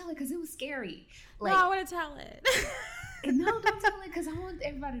don't want to tell it because it was scary. Like, no, I want to tell it. No, don't tell it because I want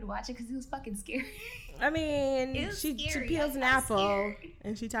everybody to watch it because it was fucking scary. I mean, she peels an apple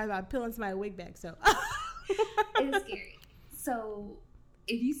and she talks about peeling somebody's wig back. So it's scary. So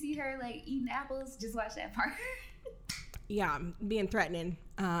if you see her like eating apples, just watch that part. Yeah, being threatening.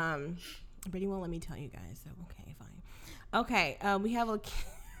 But he won't let me tell you guys. So okay, fine. Okay, we have a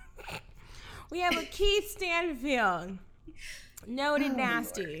Keith Stanfield, noted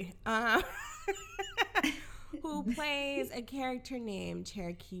nasty, who plays a character named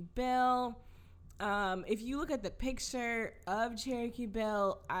Cherokee Bill. If you look at the picture of Cherokee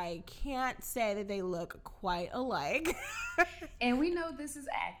Bill, I can't say that they look quite alike. And we know this is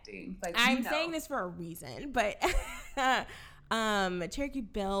acting. Like, I'm saying this for a reason, but Cherokee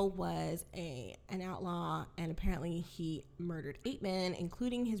Bill was an outlaw, and apparently he murdered 8 men,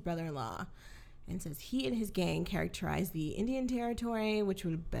 including his brother-in-law. And says he and his gang characterized the Indian Territory, which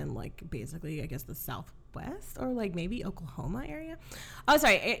would have been like basically, I guess, the Southwest or like maybe Oklahoma area. Oh,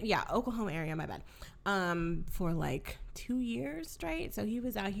 sorry. Yeah, Oklahoma area. My bad. For like 2 years straight. So he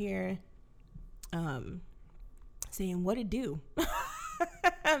was out here saying what to do.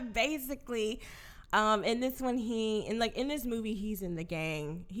 Basically. In this one, in this movie, he's in the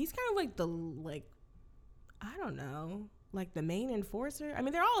gang. He's kind of like I don't know, like the main enforcer. I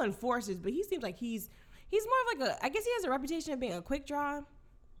mean, they're all enforcers, but he seems like he's more of like I guess he has a reputation of being a quick draw.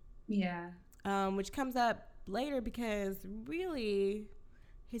 Yeah. Which comes up later because really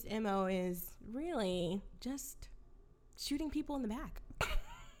his MO is really just shooting people in the back.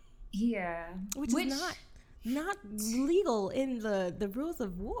 Yeah. Which is not legal in the rules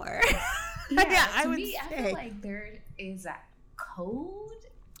of war. Yeah, I would say. I feel like there is a code.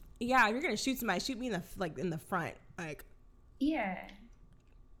 Yeah, if you're gonna shoot somebody, shoot me in the front. Like, yeah.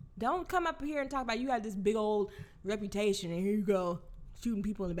 Don't come up here and talk about you have this big old reputation and here you go shooting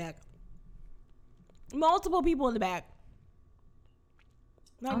people in the back. Multiple people in the back.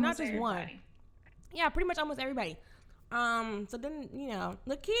 Like, not just everybody. One. Yeah, pretty much almost everybody. So then,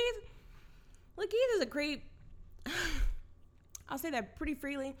 Lakeith is a creep. I'll say that pretty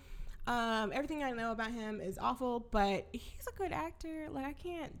freely. Everything I know about him is awful, but he's a good actor. Like, I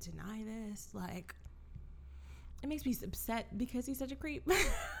can't deny this. Like, it makes me upset because he's such a creep.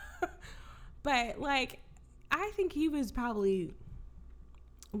 But, like, I think he was probably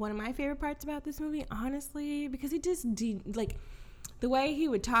one of my favorite parts about this movie, honestly, because he just, like, the way he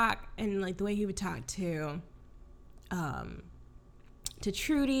would talk and, like, the way he would talk to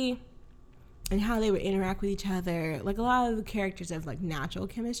Trudy and how they would interact with each other. Like, a lot of the characters have, like, natural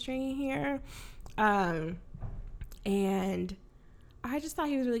chemistry here. And I just thought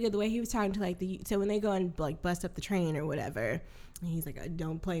he was really good. The way he was talking to, like, so when they go and, like, bust up the train or whatever, and he's like,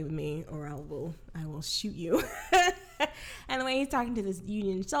 don't play with me or I will shoot you. And the way he's talking to the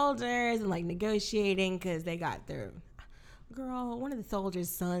Union soldiers and, like, negotiating because they got their girl, one of the soldiers'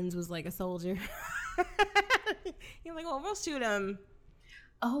 sons was, like, a soldier. He's like, well, we'll shoot him.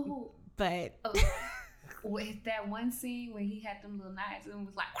 Oh. But with that one scene where he had them little knives and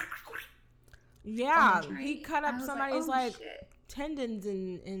was like, yeah, he cut up somebody's like tendons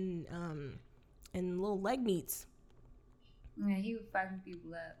and little leg meats. Yeah, he was fucking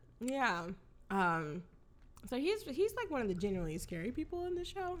people up. Yeah. So he's like one of the genuinely scary people in the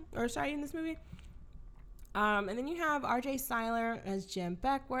show, or sorry, in this movie. And then you have R.J. Cyler as Jim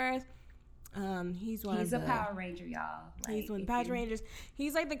Beckworth. He's a Power Ranger, y'all. Like, he's one of the Power Rangers.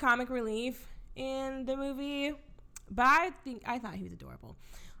 He's like the comic relief in the movie, but I thought he was adorable.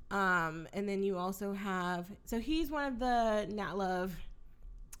 And then you also have, so he's one of the Nat Love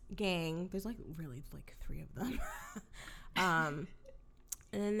gang. There's like really like 3 of them. And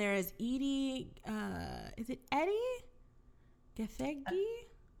then there's Edie. Is it Eddie Gathegi?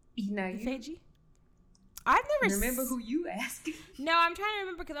 Gathegi? I've never remember who you asked. No, I'm trying to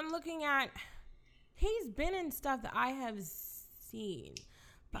remember because I'm looking at. He's been in stuff that I have seen.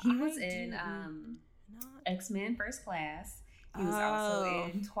 But he was in X-Men First Class. He was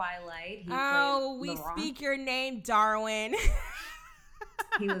also in Twilight. We speak your name, Darwin.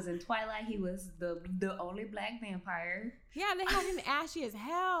 He was in Twilight. He was the only black vampire. Yeah, they had him ashy as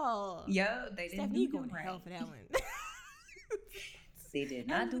hell. Yo, they didn't do him right. Hell for that one. They did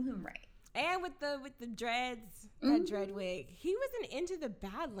not do him right. And with the dreads, that dread wig. He was in Into the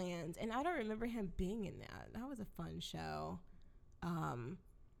Badlands, and I don't remember him being in that. That was a fun show.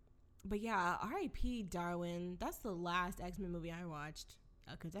 But yeah, R.I.P. Darwin. That's the last X-Men movie I watched.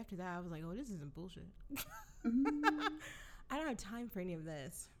 Because after that, I was like, oh, this isn't bullshit. I don't have time for any of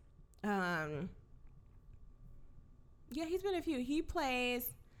this. Yeah, he's been a few. He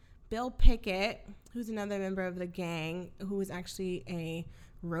plays Bill Pickett, who's another member of the gang, who is actually a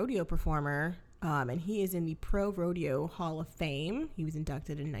rodeo performer. And he is in the Pro Rodeo Hall of Fame. He was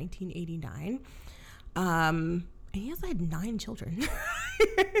inducted in 1989. And he also had 9 children.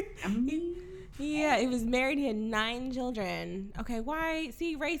 Yeah, he was married. He had 9 children. Okay, why?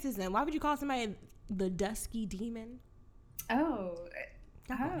 See, racism. Why would you call somebody the Dusky Demon?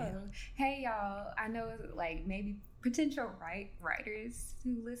 Hey, y'all. I know, like, maybe potential writers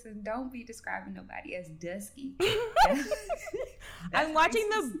who listen, don't be describing nobody as dusky. I'm watching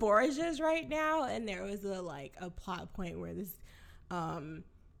the Borgias right now, and there was a plot point where this, I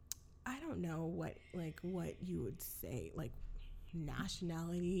don't know what you would say, like,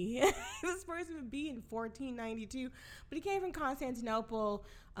 nationality this person would be in 1492, but he came from Constantinople,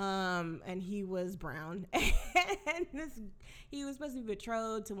 and he was brown, and he was supposed to be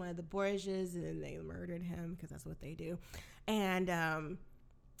betrothed to one of the Borgias, and then they murdered him because that's what they do. And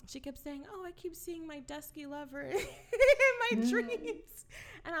she kept saying, oh, I keep seeing my dusky lover in my dreams.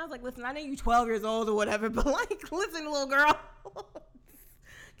 And I was like, listen, I know you're 12 years old or whatever, but like, listen, little girl,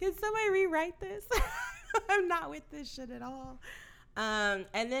 can somebody rewrite this? I'm not with this shit at all. And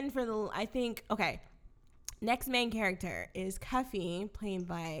then next main character is Cuffy, played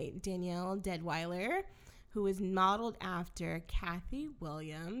by Danielle Deadwyler, who is modeled after Kathy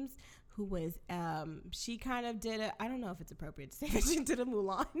Williams, who was, she kind of did I don't know if it's appropriate to say that she did a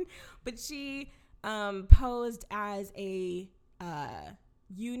Mulan, but she posed as a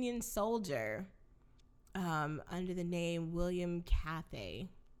Union soldier under the name William Cathay.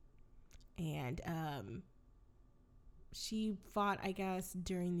 And she fought, I guess,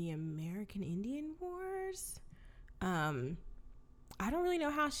 during the American Indian Wars. I don't really know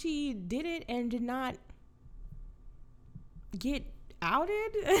how she did it and did not get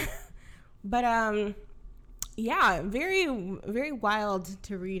outed. But yeah, very, very wild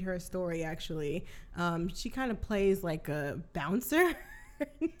to read her story, actually. She kind of plays like a bouncer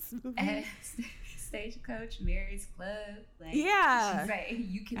in this movie. Stagecoach Mary's Club. Like, yeah. She's like,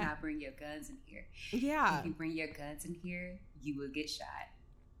 you cannot bring your guns in here. Yeah. If you bring your guns in here, you will get shot.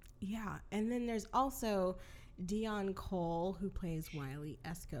 Yeah. And then there's also Dion Cole, who plays Wiley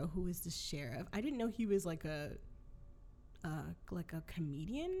Esco, who is the sheriff. I didn't know he was like a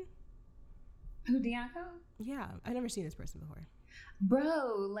comedian. Who, Dion Cole? Yeah. I've never seen this person before.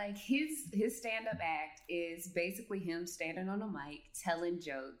 Bro, like his stand-up act is basically him standing on a mic telling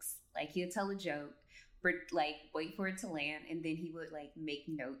jokes. Like, he'll tell a joke, for, like, wait for it to land, and then he would, like, make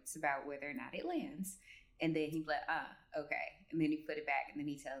notes about whether or not it lands. And then he'd be like, okay. And then he put it back, and then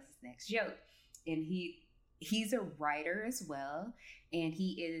he tells his next joke. And he's a writer as well, and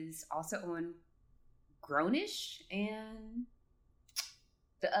he is also on Grownish and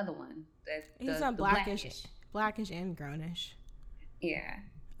the other one. He's on Blackish and Grownish. Yeah.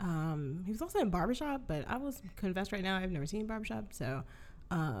 He was also in Barbershop, but I will confess right now, I've never seen Barbershop, so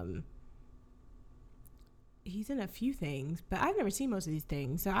he's in a few things, but I've never seen most of these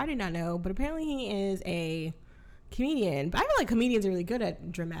things, so I did not know. But apparently he is a comedian. But I feel like comedians are really good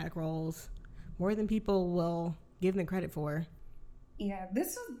at dramatic roles, more than people will give them credit for. Yeah,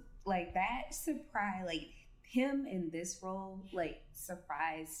 this was like that surprise, like him in this role, like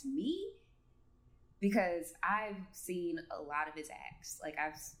surprised me because I've seen a lot of his acts. Like,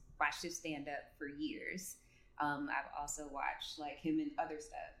 I've watched his stand up for years. I've also watched like him in other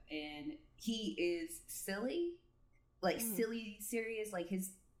stuff, and he is silly, like silly serious. Like his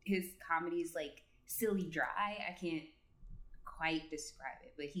comedy is like silly dry. I can't quite describe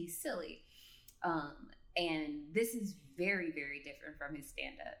it, but he's silly. And this is very, very different from his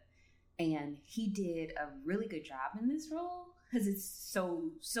stand up, and he did a really good job in this role because it's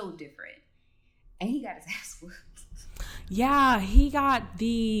so different. And he got his ass whooped. Yeah, he got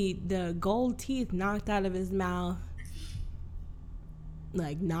the gold teeth knocked out of his mouth.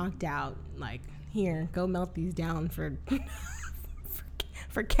 Like, knocked out. Like, here, go melt these down for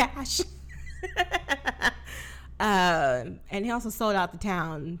cash. And he also sold out the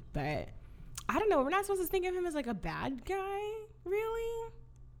town. But I don't know. We're not supposed to think of him as like a bad guy, really?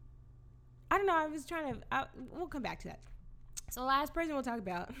 I don't know. I was trying to... we'll come back to that. So the last person we'll talk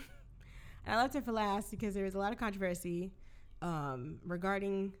about... And I left her for last because there was a lot of controversy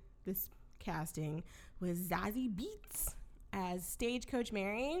regarding this casting, was Zazie Beetz as Stagecoach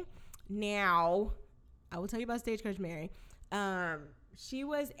Mary. Now, I will tell you about Stagecoach Mary. She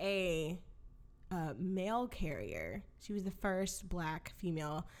was a mail carrier. She was the first Black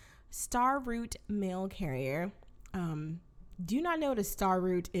female Star Route mail carrier. Do not know what a Star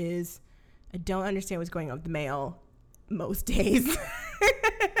Route is. I don't understand what's going on with the mail most days.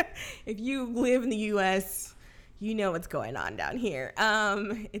 If you live in the U.S., you know what's going on down here.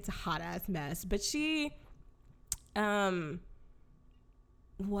 It's a hot ass mess. But she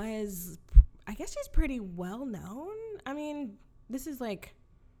was, I guess she's pretty well known. I mean, this is like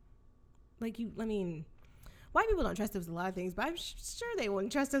you, I mean, white people don't trust us with a lot of things, but I'm sure they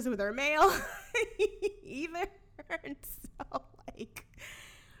wouldn't trust us with our mail either. And so, like,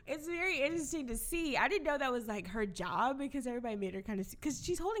 it's very interesting to see. I didn't know that was, like, her job because everybody made her kind of, because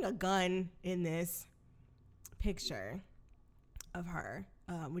she's holding a gun in this picture of her,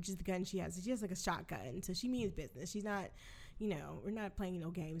 which is the gun she has. She has, like, a shotgun, so she means business. She's not, you know, we're not playing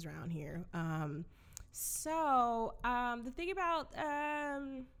no games around here. The thing about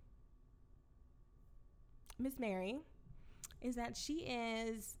Miss Mary is that she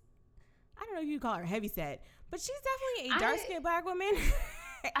is, I don't know if you call her heavyset, but she's definitely a dark-skinned black woman.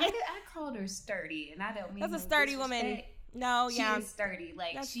 I called her sturdy, and I don't mean that's a sturdy woman. No, she is sturdy.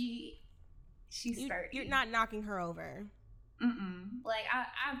 Like, she's sturdy. You're not knocking her over. Like,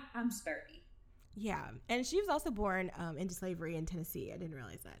 I'm sturdy. Yeah, and she was also born into slavery in Tennessee. I didn't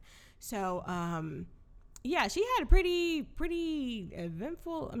realize that. So, yeah, she had a pretty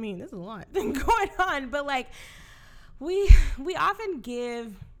eventful. I mean, there's a lot going on, but like, we often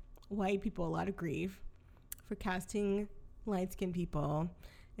give white people a lot of grief for casting light-skinned people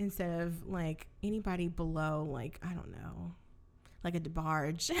instead of like anybody below, like, I don't know, like a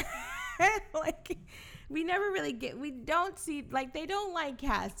DeBarge. Like, we don't see, like, they don't like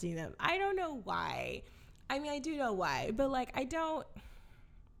casting them. I don't know why. I mean, I do know why, but like, I don't.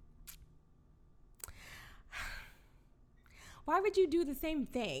 Why would you do the same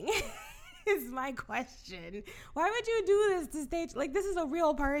thing? Is my question. Why would you do this to stage? Like, this is a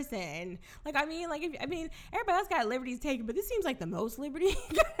real person. Like, I mean, like, everybody else got liberties taken, but this seems like the most liberty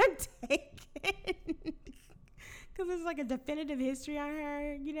got taken. Because there's like a definitive history on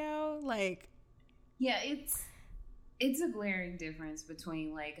her, you know? Like, yeah, it's a glaring difference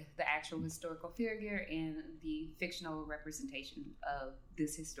between like the actual historical figure and the fictional representation of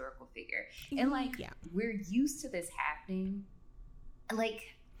this historical figure. And like, we're used to this happening.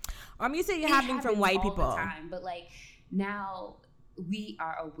 Like, I'm used to it happening from white people all the time, but like, now we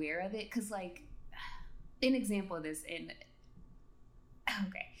are aware of it. Because like, an example of this, okay,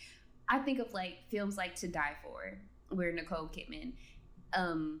 I think of like films like To Die For, where Nicole Kidman,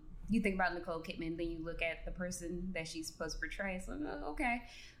 you think about Nicole Kidman, then you look at the person that she's supposed to portray. It's like, oh, okay.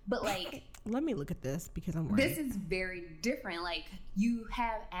 But like, let me look at this because I'm worried. This is very different. Like, you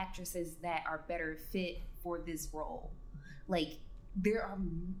have actresses that are better fit for this role. Like, there are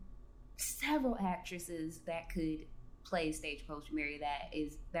several actresses that could play Stagecoach Mary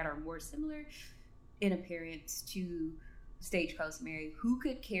that are more similar in appearance to Stagecoach Mary, who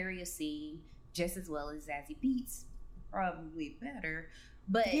could carry a scene just as well as Zazie Beetz, probably better.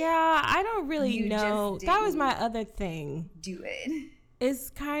 But yeah, I don't really know. That was my other thing. Do it. It's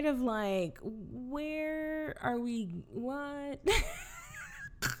kind of like, where are we? What?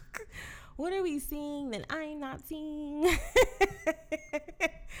 What are we seeing that I'm not seeing?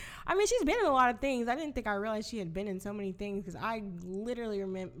 I mean, she's been in a lot of things. I didn't think I realized she had been in so many things because I literally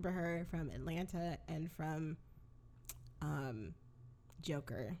remember her from Atlanta and from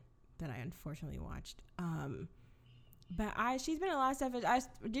Joker that I unfortunately watched. But she's been in a lot of stuff. I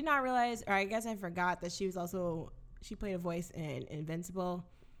did not realize, or I guess I forgot that she played a voice in Invincible.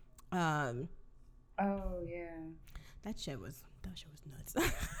 Oh yeah, that show was nuts.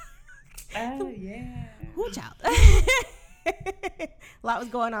 Oh yeah, whoo child. A lot was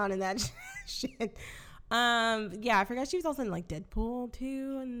going on in that shit. Yeah, I forgot she was also in like Deadpool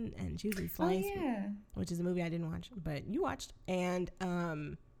too, and she was in Flying, which is a movie I didn't watch, but you watched, and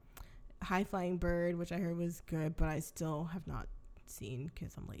High Flying Bird, which I heard was good, but I still have not seen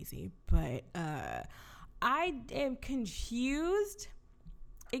because I'm lazy. But I am confused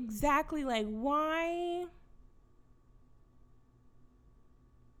exactly, like, why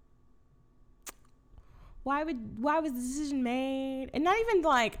was the decision made? And not even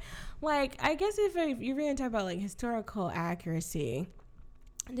like I guess if you're really talking about like historical accuracy,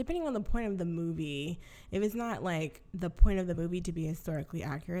 depending on the point of the movie, if it's not like the point of the movie to be historically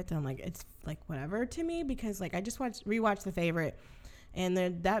accurate, then like it's like whatever to me, because like I just rewatched The Favorite, and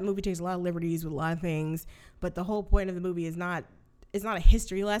that movie takes a lot of liberties with a lot of things, but the whole point of the movie is not a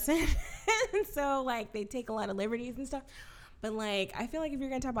history lesson. And so like they take a lot of liberties and stuff. But like, I feel like if you're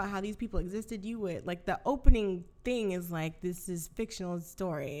gonna talk about how these people existed, you would, like, the opening thing is like, this is fictional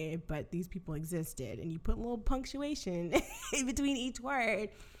story, but these people existed, and you put a little punctuation in between each word.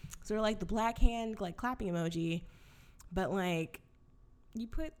 sort of like the black hand, like clapping emoji, but like you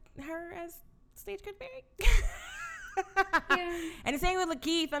put her as Stagecoach Mary. Yeah. And the same with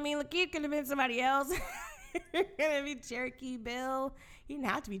Lakeith. I mean, Lakeith could have been somebody else. Could have been Cherokee Bill. He didn't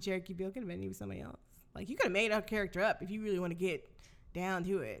have to be Cherokee Bill. Could have been even somebody else. Like, you could have made a character up if you really want to get down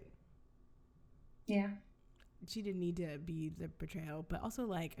to it. Yeah. She didn't need to be the portrayal. But also,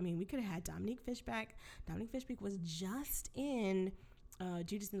 like, I mean, we could have had Dominique Fishback. Dominique Fishback was just in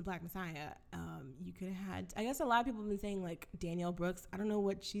Judas and the Black Messiah. You could have had, I guess a lot of people have been saying, like, Danielle Brooks. I don't know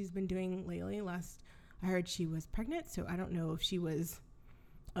what she's been doing lately. I heard she was pregnant, so I don't know if she was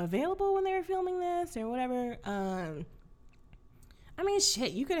available when they were filming this or whatever. I mean,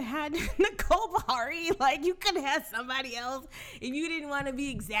 shit, you could have had Nicole Bahari. Like, you could have had somebody else if you didn't want to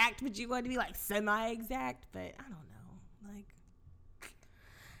be exact, but you wanted to be, like, semi-exact. But I don't know. Like,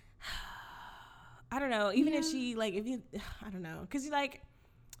 I don't know. Even if she, like, if you, I don't know. Because, like,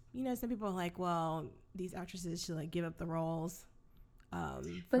 you know, some people are like, well, these actresses should, like, give up the roles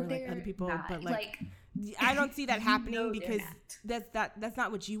for, like, other people. Not. But, like, I don't see that happening because that's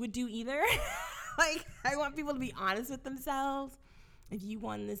not what you would do either. Like, I want people to be honest with themselves. If you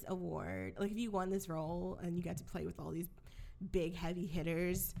won this award, like if you won this role and you got to play with all these big heavy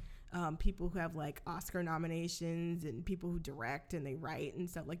hitters, people who have like Oscar nominations and people who direct and they write and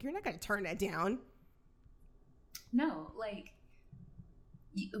stuff, like you're not going to turn that down. No, like,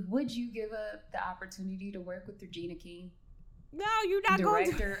 would you give up the opportunity to work with Regina King? No, you're not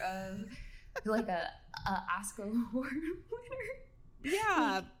going to. Director of like a Oscar award winner.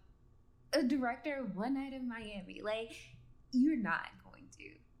 Yeah. A director of One Night in Miami. Like, you're not going to.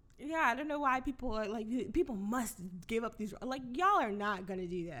 Yeah, I don't know why people are like, people must give up these, like, y'all are not going to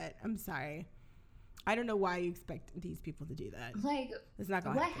do that. I'm sorry. I don't know why you expect these people to do that. Like, it's not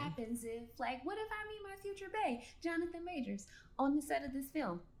going to happen. What happens if, like, what if I meet my future bae, Jonathan Majors, on the set of this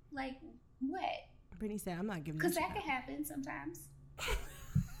film? Like, what? Brittany said, I'm not giving because that could happen sometimes.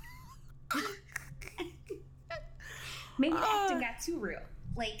 Maybe the acting got too real.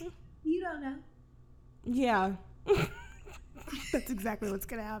 Like, you don't know. Yeah. That's exactly what's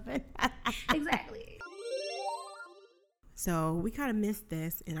going to happen. Exactly. So we kind of missed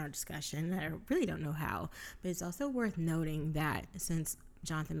this in our discussion. I really don't know how, but it's also worth noting that since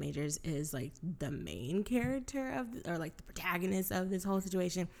Jonathan Majors is like the main character of, or like the protagonist of this whole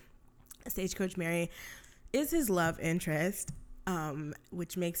situation, Stagecoach Mary is his love interest,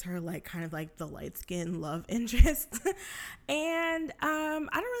 which makes her like kind of like the light-skinned love interest. And I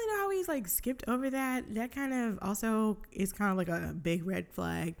don't really know how he's like skipped over that. That kind of also is kind of like a big red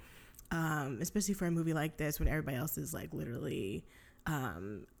flag, especially for a movie like this when everybody else is like literally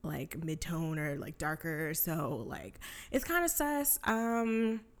like mid-tone or like darker. So like it's kind of sus. I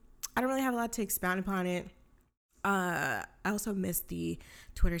don't really have a lot to expound upon it. I also missed the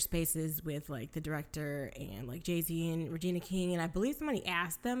Twitter spaces with like the director and like Jay-Z and Regina King, and I believe somebody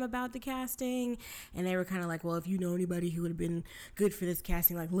asked them about the casting, and they were kind of like, well, if you know anybody who would have been good for this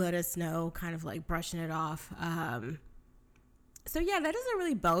casting, like let us know, kind of like brushing it off. So yeah, that doesn't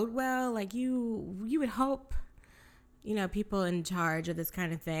really bode well. Like you would hope, you know, people in charge of this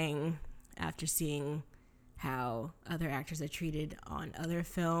kind of thing, after seeing how other actors are treated on other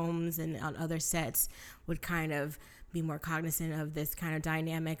films and on other sets, would kind of be more cognizant of this kind of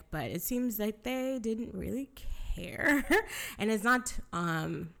dynamic. But it seems like they didn't really care. And it's not,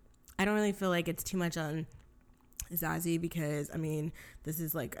 I don't really feel like it's too much on Zazie, because I mean, this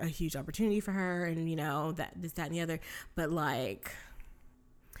is like a huge opportunity for her, and you know, that this, that, and the other. But like,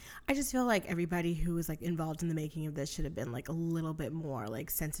 I just feel like everybody who was like involved in the making of this should have been like a little bit more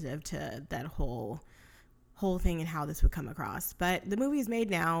like sensitive to that whole thing and how this would come across. But the movie is made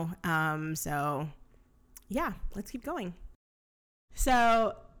now, so yeah, let's keep going.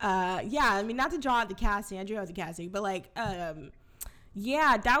 So yeah, I mean, not to draw out the casting, I drew out the casting, but like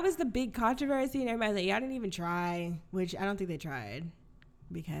yeah, that was the big controversy, and everybody's like, yeah, I didn't even try, which I don't think they tried,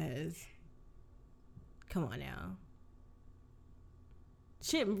 because come on now,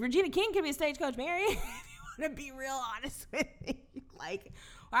 shit, Regina King could be a Stagecoach Mary. If you want to be real honest with me, like,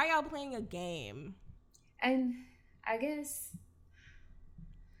 why are y'all playing a game? And I guess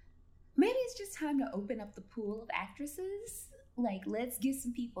maybe it's just time to open up the pool of actresses. Like, let's get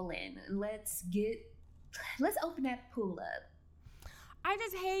some people in, and let's open that pool up. I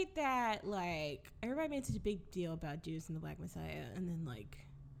just hate that, like, everybody made such a big deal about Judas and the Black Messiah, and then, like,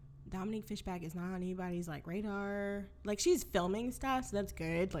 Dominique Fishback is not on anybody's, like, radar. Like, she's filming stuff, so that's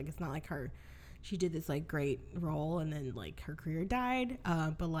good. Like, it's not like she did this, like, great role, and then, like, her career died.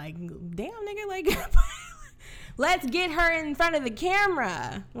 But, like, damn, nigga, like, let's get her in front of the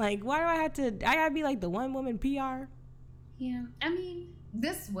camera. Like, why do I gotta be, like, the one-woman PR? Yeah, I mean,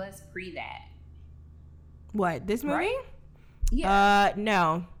 this was pre that. What, this movie? Right? Yeah.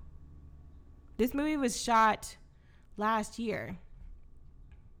 No. This movie was shot last year.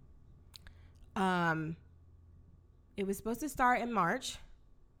 It was supposed to start in March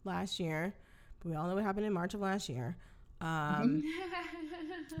last year, but we all know what happened in March of last year.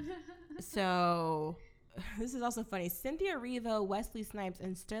 So this is also funny. Cynthia Erivo, Wesley Snipes,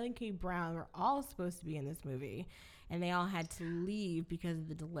 and Sterling K. Brown were all supposed to be in this movie, and they all had to leave because of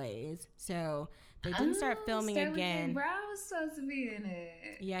the delays. So they didn't start filming Sterling again. K. Brown was supposed to be in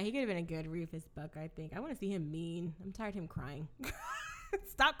it. Yeah, he could have been a good Rufus Buck, I think. I want to see him mean. I'm tired of him crying.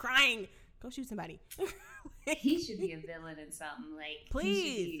 Stop crying. Go shoot somebody. He should be a villain in something. Like, please.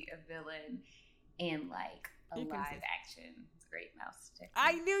 He should be a villain in like a live action Great Mouse Detective.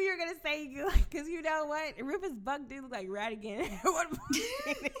 I knew you were gonna say, because you know what, Rufus Buck do look like Ratigan. And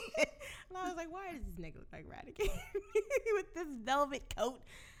I was like, why does this nigga look like Ratigan with this velvet coat?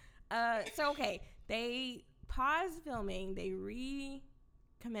 So okay, they paused filming. They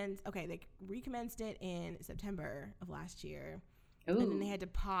recommenced it in September of last year. Ooh. And then they had to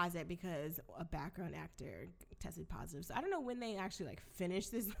pause it because a background actor tested positive. So I don't know when they actually like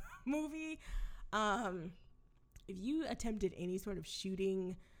finished this movie. If you attempted any sort of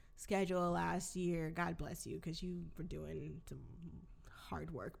shooting schedule last year, God bless you, because you were doing some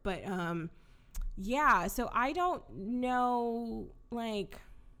hard work. But yeah, so I don't know, like,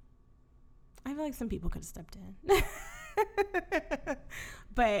 I feel like some people could have stepped in.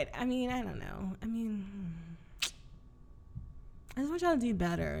 But I mean, I don't know. I mean, I just want y'all to do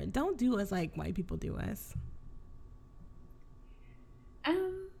better. Don't do us like white people do us.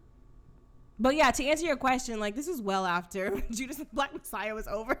 But yeah, to answer your question, like, this is well after Judas and the Black Messiah was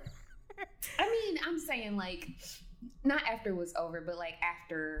over. I mean, I'm saying, like, not after it was over, but like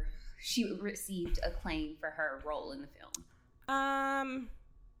after she received acclaim for her role in the film.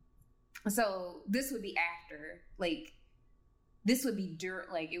 So this would be after, like, this would be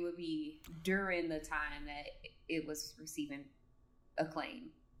it would be during the time that it was receiving acclaim.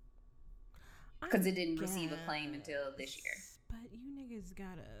 Because it didn't receive acclaim until this year. But you niggas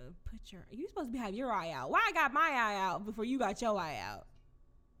gotta you supposed to have your eye out. Why I got my eye out before you got your eye out?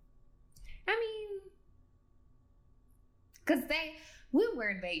 I mean, because when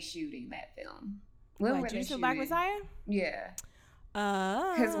were they shooting that film? When were they shooting? Black Messiah? Yeah.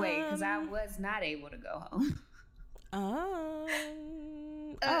 Because I was not able to go home.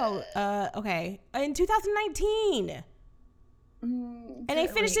 Okay. In 2019. And they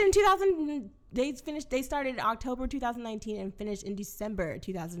finished it in 2000. They started in October 2019 and finished in December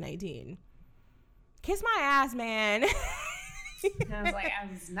 2019. Kiss my ass, man. I was like, I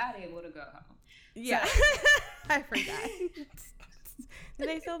was not able to go home. Yeah. So. I forgot. Did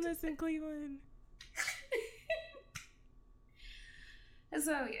they film this in Cleveland?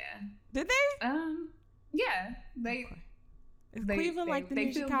 So yeah. Did they? Yeah. Is Cleveland like the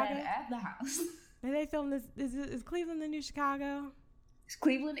new Chicago? At the house. Did they film this? Is Cleveland the new Chicago?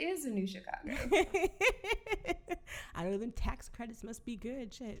 Cleveland is the new Chicago. I know them tax credits must be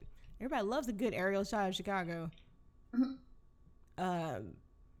good. Shit. Everybody loves a good aerial shot of Chicago. Mm-hmm.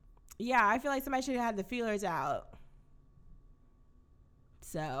 Yeah, I feel like somebody should have had the feelers out.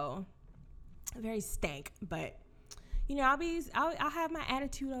 So, very stank, but you know, I'll have my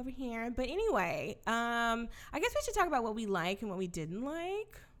attitude over here. But anyway, I guess we should talk about what we like and what we didn't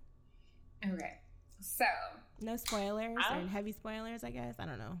like. Okay, so no spoilers or heavy spoilers, I guess. I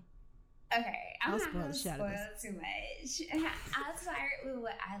don't know. Okay, I'm not spoil gonna the shit spoil out of this. too much. I'll start with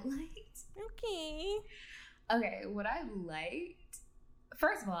what I liked. Okay, what I liked.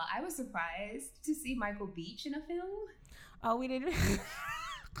 First of all, I was surprised to see Michael Beach in a film. Oh, we didn't.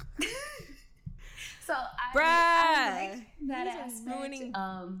 So I liked that aspect. Ruining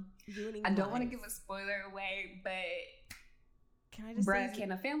I don't want to give a spoiler away, but can I just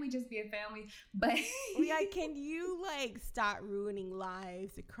can a family just be a family? But can you like stop ruining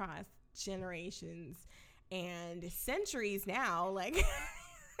lives across generations and centuries now? Like,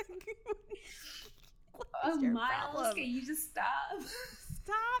 Miles, problem? Can you just stop?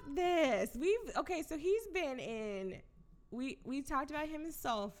 Stop this. So he's been in. We talked about him in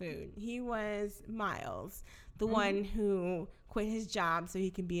Soul Food. He was Miles, the one who quit his job so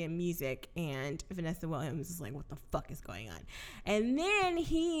he can be in music, and Vanessa Williams is like, what the fuck is going on? And then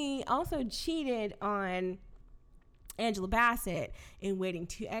he also cheated on Angela Bassett in Waiting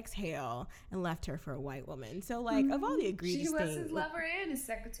to Exhale and left her for a white woman. So like, of all the egregious things, she was his lover and his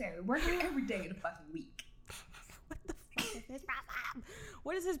secretary, working every day of the fucking week. What the fuck is his problem?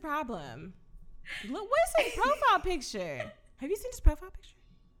 What is his problem? Look, what is his profile picture? Have you seen his profile picture?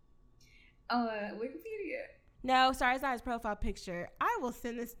 Wikipedia. No, sorry, it's not his profile picture. I will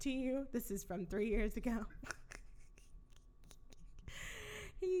send this to you. This is from 3 years ago.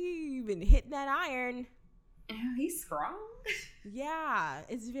 He been hitting that iron. Oh, he's strong. Yeah,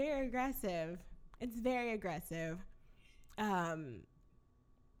 it's very aggressive. It's very aggressive.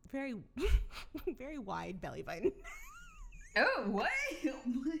 Very, very wide belly button. Oh, what?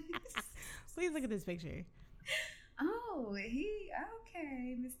 Please look at this picture. Oh,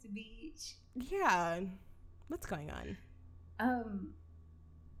 okay, Mr. Beach. Yeah. What's going on? Oh,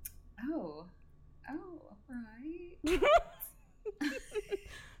 right.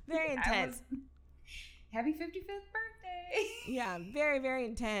 Very intense. Happy 55th birthday. Yeah, very, very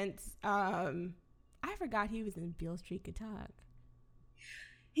intense. I forgot he was in Beale Street Could Talk.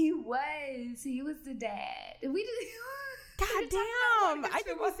 He was the dad. We just God damn! I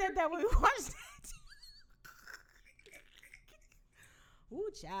think we said that when we watched it.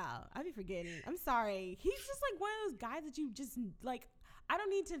 Ooh, child. I be forgetting. I'm sorry. He's just like one of those guys that you just like. I don't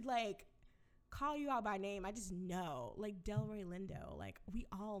need to like call you out by name. I just know, like Delroy Lindo. Like we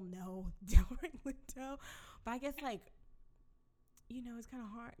all know Delroy Lindo, but I guess like it's kind of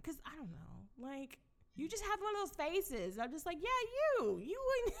hard because I don't know. Like you just have one of those faces. I'm just like, yeah, you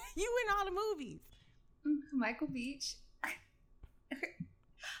in all the movies. Michael Beach.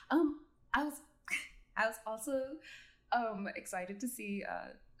 I was also excited to see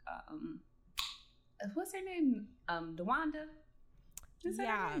what's her name? DeWanda.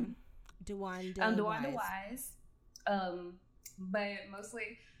 Yeah, DeWanda. DeWanda Wise. But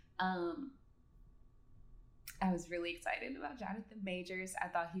mostly, I was really excited about Jonathan Majors. I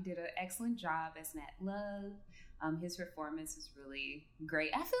thought he did an excellent job as Nat Love. His performance was really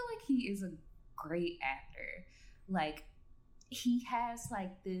great. I feel like he is a great actor. Like he has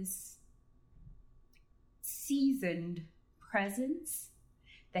like this seasoned presence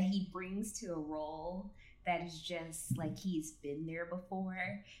that he brings to a role that is just like he's been there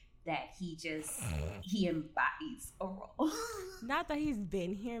before, that he embodies a role. Not that he's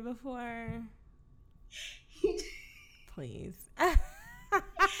been here before. Please.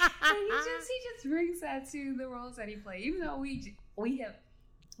 he just brings that to the roles that he plays, even though we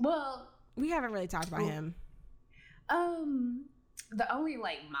haven't really talked about him. The only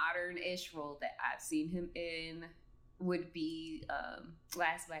like modern-ish role that I've seen him in would be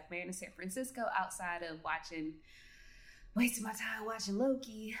Last Black Man in San Francisco, outside of wasting my time watching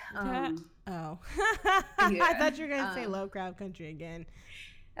Loki. Yeah. I thought you were gonna say Lovecraft Country again.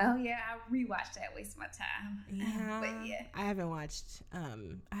 Oh yeah, I rewatched that, wasting my time. Yeah, but yeah, I haven't watched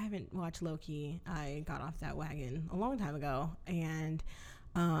Loki. I got off that wagon a long time ago, and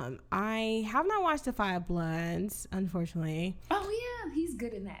I have not watched The Five Bloods, unfortunately. Oh yeah, he's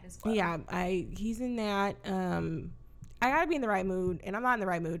good in that as well. Yeah, he's in that. I gotta be in the right mood, and I'm not in the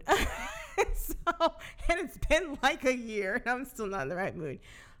right mood. And it's been like a year, and I'm still not in the right mood.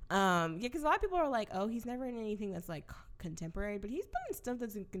 Yeah, because a lot of people are like, "Oh, he's never in anything that's like contemporary," but he's been in stuff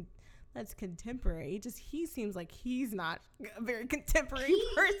that's contemporary. He seems like he's not a very contemporary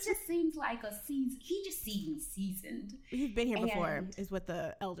person. He just seems like he just seems seasoned. He's been here before, is what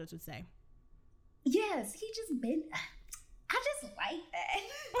the elders would say. Yes, he just been. I just like that.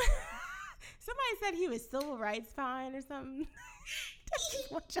 Somebody said he was civil rights fine or something. I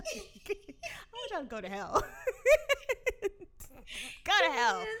want y'all to go to hell. Go to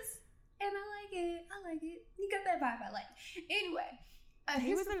hell. And I like it. You got that vibe I like. Anyway.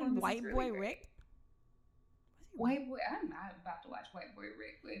 He was in White Boy Rick. White Boy. I'm not about to watch White Boy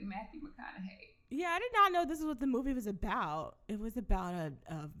Rick with Matthew McConaughey. Yeah, I did not know this is what the movie was about. It was about a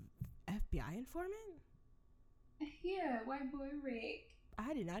FBI informant. Yeah, White Boy Rick.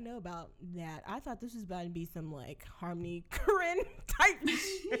 I did not know about that. I thought this was about to be some like Harmony Korine type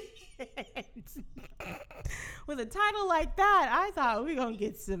shit. With a title like that, I thought we were gonna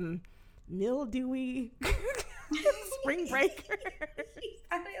get some mildewy Spring Breaker.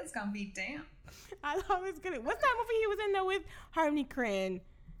 I think it's gonna be damn. I thought it was gonna. What's that movie he was in though with Harmony Korine?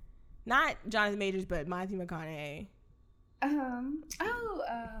 Not Jonathan Majors, but Matthew McConaughey. I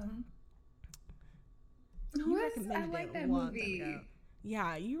like that movie.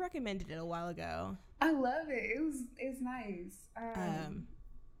 Yeah, you recommended it a while ago. I love it. It's nice. God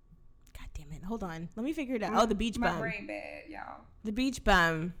damn it. Hold on. Let me figure it out. Oh, The Beach Bum. My brain bad, y'all. The Beach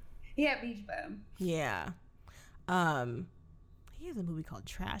Bum. Yeah, Beach Bum. Yeah. He has a movie called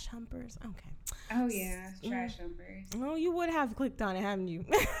Trash Humpers. Okay. Oh yeah, Trash Humpers. Well, you would have clicked on it, haven't you?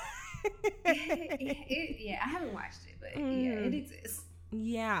 Yeah, I haven't watched it, but yeah, it exists.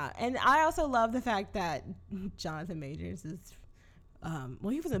 Yeah, and I also love the fact that Jonathan Majors is, well,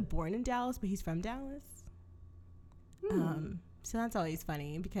 he wasn't born in Dallas, but he's from Dallas. So that's always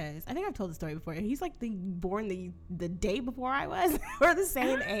funny because I think I've told the story before. He's like born the day before I was. We're the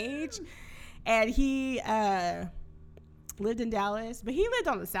same age. And he lived in Dallas, but he lived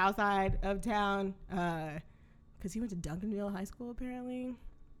on the south side of town because he went to Duncanville High School apparently.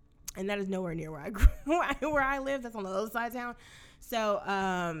 And that is nowhere near where I grew, where I live. That's on the other side of town. So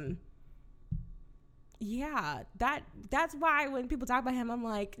yeah, that's why when people talk about him, I'm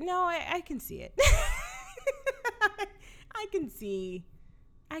like, no, I can see it. I can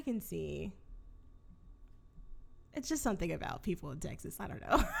see. It's just something about people in Texas. I don't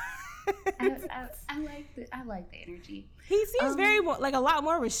know. I like the energy. He seems very like a lot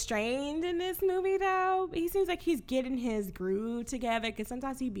more restrained in this movie, though. He seems like he's getting his groove together because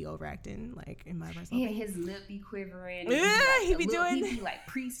sometimes he'd be overacting, like in my personal opinion. His lip be quivering. He'd be like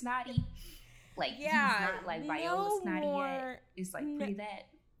pre-snotty. Like he's not like Viola snotty yet. It's like pre that.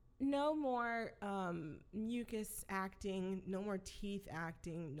 No more mucus acting, no more teeth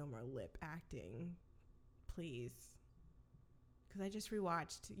acting, no more lip acting, please. Because I just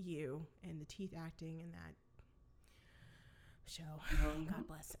rewatched You and the teeth acting in that show. God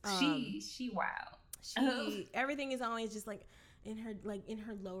bless. She wow. Everything is always just like in her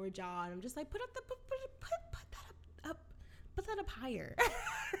lower jaw, and I'm just like put that up higher.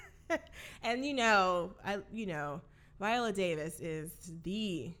 And Viola Davis is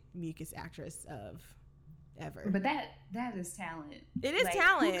the mucus actress of ever. But that is talent. It is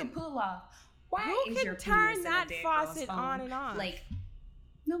talent. Who can pull off? Why who is can your turn that faucet on and off? Like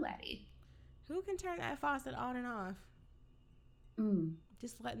nobody. Who can turn that faucet on and off?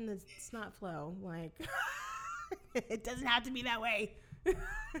 Just letting the snot flow. Like it doesn't have to be that way.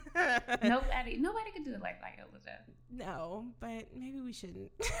 Nobody can do it like Viola does. No, but maybe we shouldn't.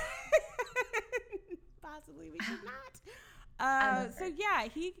 Possibly we should not. So yeah, I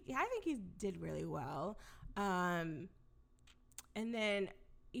think he did really well. And then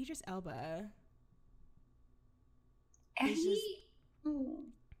Idris Elba. And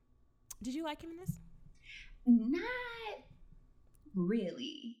did you like him in this? Not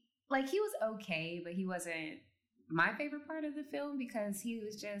really. Like he was okay, but he wasn't my favorite part of the film because he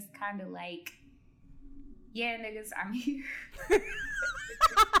was just kind of like, yeah, niggas, I'm here.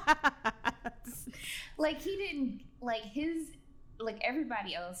 Like he didn't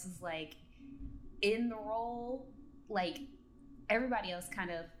everybody else was like in the role. Like everybody else kind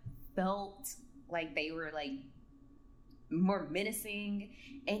of felt like they were like more menacing,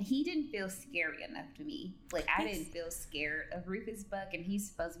 and he didn't feel scary enough to me. Like I didn't feel scared of Rufus Buck, and he's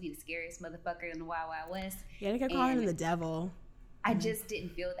supposed to be the scariest motherfucker in the Wild Wild West. Yeah, they kept calling him the devil. I just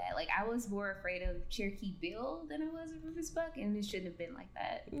didn't feel that. Like I was more afraid of Cherokee Bill than I was of Rufus Buck, and it shouldn't have been like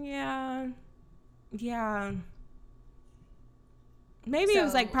that. Yeah. Maybe it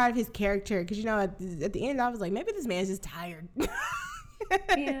was like part of his character because at the end I was like, maybe this man's just tired.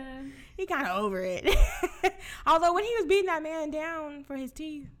 Yeah. He kind of over it. Although when he was beating that man down for his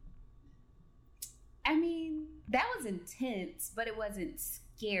teeth, I mean, that was intense, but it wasn't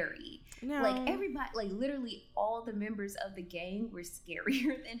scary. No. Like everybody, like literally all the members of the gang were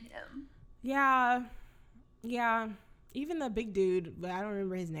scarier than him. Yeah. Even the big dude, but I don't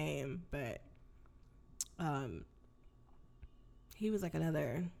remember his name, but he was like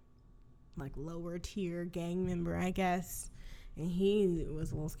another like lower tier gang member, I guess. And he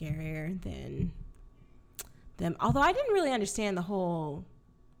was a little scarier than them. Although I didn't really understand the whole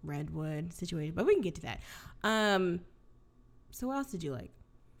Redwood situation, but we can get to that. So what else did you like?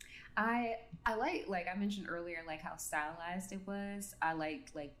 I like I mentioned earlier, like how stylized it was. I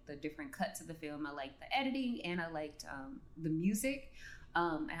liked like the different cuts of the film. I liked the editing, and I liked the music.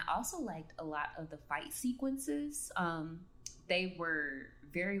 And I also liked a lot of the fight sequences. They were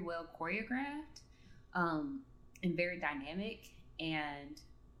very well choreographed. And very dynamic, and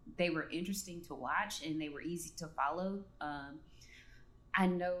they were interesting to watch, and they were easy to follow. I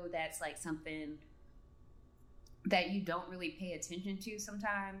know that's like something that you don't really pay attention to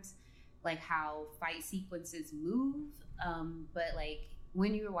sometimes, like how fight sequences move. But like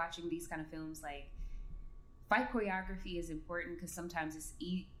when you're watching these kind of films, like fight choreography is important because sometimes it's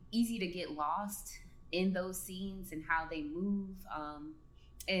easy to get lost in those scenes and how they move.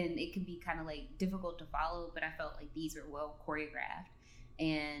 And it can be kind of like difficult to follow, but I felt like these were well choreographed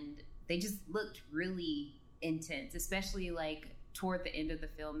and they just looked really intense, especially like toward the end of the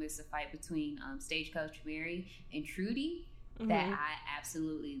film. There's a fight between Stagecoach Mary and Trudy that I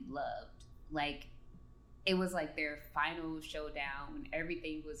absolutely loved. Like it was like their final showdown when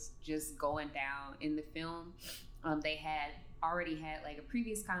everything was just going down in the film. They had already had like a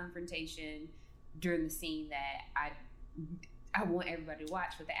previous confrontation during the scene that I want everybody to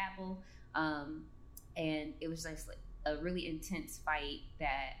watch with the apple. And it was just like a really intense fight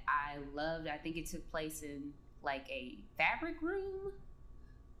that I loved. I think it took place in like a fabric room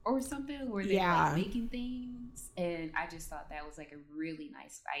or something where they were like making things, and I just thought that was like a really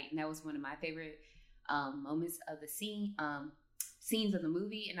nice fight, and that was one of my favorite moments of the scenes of the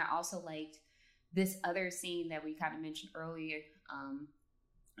movie. And I also liked this other scene that we kind of mentioned earlier,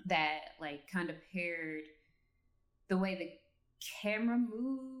 that like kind of paired the way the camera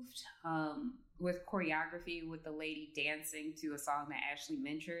moved with choreography, with the lady dancing to a song that Ashley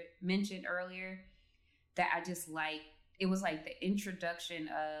mentioned earlier, that I just liked. It was like the introduction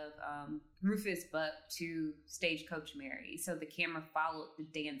of Rufus Buck to Stagecoach Mary. So the camera followed the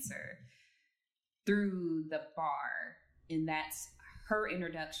dancer through the bar, and that's her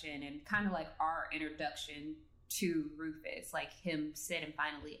introduction, and kind of like our introduction to Rufus, like him sitting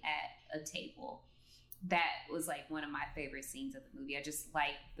finally at a table. That was like one of my favorite scenes of the movie. I just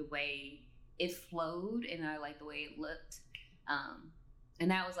liked the way it flowed, and I liked the way it looked. And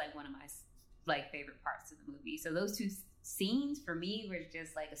that was like one of my like favorite parts of the movie. So those two scenes for me were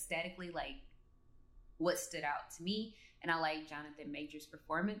just like aesthetically like what stood out to me. And I liked Jonathan Majors'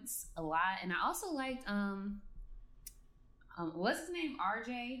 performance a lot. And I also liked what's his name?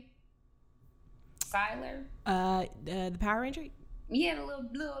 RJ Cyler? The Power Ranger? Yeah, the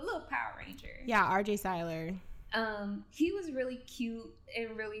little Power Ranger. Yeah, RJ Cyler. He was really cute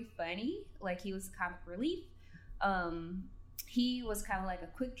and really funny. Like, he was comic relief. He was kind of like a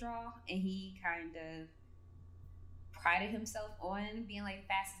quick draw, and he kind of prided himself on being like the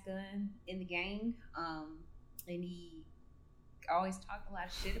fastest gun in the gang. And he always talked a lot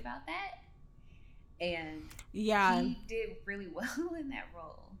of shit about that. And yeah, he did really well in that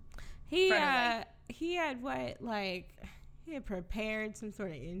role. He had prepared some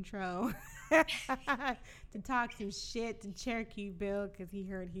sort of intro to talk some shit to Cherokee Bill, because he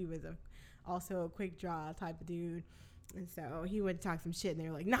heard he was also a quick draw type of dude, and so he would talk some shit, and they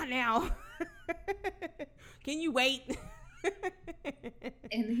were like, "Not now, can you wait?"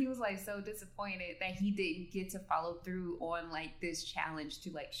 And he was like so disappointed that he didn't get to follow through on like this challenge to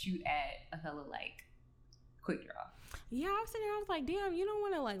like shoot at a hella like quick draw. Yeah, I was sitting there, I was like, damn, you don't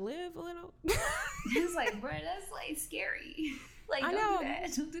want to like live a little? It's like, bro, that's like scary. Like,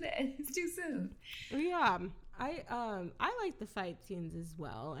 don't do that. It's too soon. Yeah, I like the fight scenes as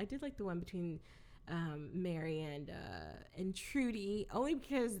well. I did like the one between Mary and Trudy, only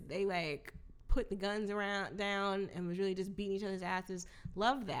because they like put the guns down and was really just beating each other's asses.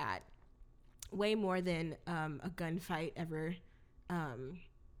 Love that way more than a gunfight ever,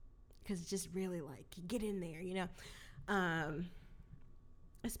 because it's just really like, get in there, you know.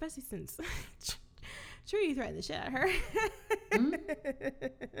 Especially since Trudy threatened the shit out of her.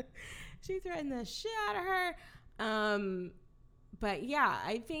 She threatened the shit out of her. But yeah,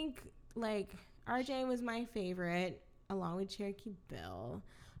 I think like RJ was my favorite, along with Cherokee Bill.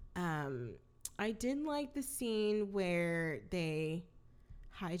 I did like the scene where they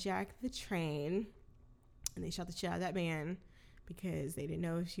hijacked the train and they shot the shit out of that man because they didn't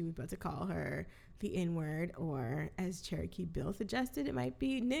know if she was about to call her the N-word, or as Cherokee Bill suggested, it might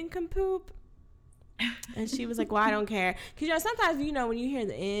be nincompoop. And she was like, well, I don't care. Because, you know, sometimes, you know, when you hear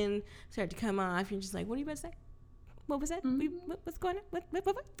the N start to come off, you're just like, what are you about to say? What was that? Mm-hmm. What's going on? What?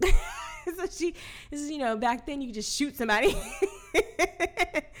 So this is, you know, back then you could just shoot somebody.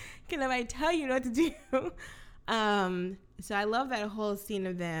 Can nobody tell you what to do? So I love that whole scene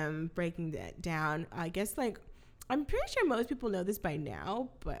of them breaking that down. I guess, like, I'm pretty sure most people know this by now,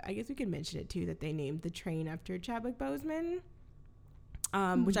 but I guess we can mention it too, that they named the train after Chadwick Boseman,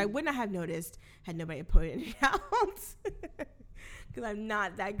 which I would not have noticed had nobody pointed it out, because I'm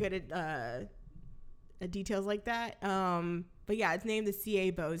not that good at details like that. But yeah, it's named the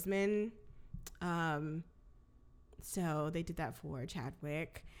C.A. Boseman. So they did that for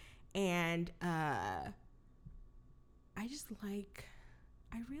Chadwick. And I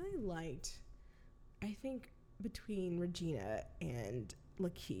really liked, I think, between Regina and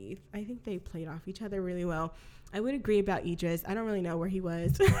Lakeith, I think they played off each other really well. I would agree about Idris. I don't really know where he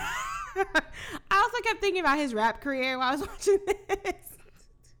was. I also kept thinking about his rap career while I was watching this.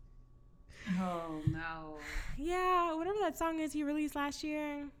 Oh, no. Yeah, whatever that song is he released last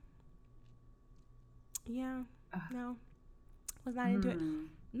year. Yeah, no. Was not into it.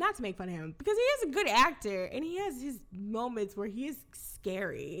 Not to make fun of him, because he is a good actor, and he has his moments where he is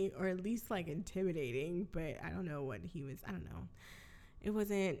scary, or at least like intimidating, but I don't know what he was. I don't know. It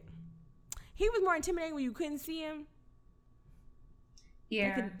wasn't. He was more intimidating when you couldn't see him.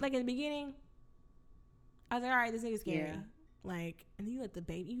 Yeah. Like in the beginning, I was like, all right, this nigga's scary. Yeah. Like, and then you let the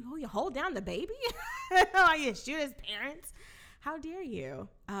baby, you hold down the baby? Like, you shoot his parents? How dare you?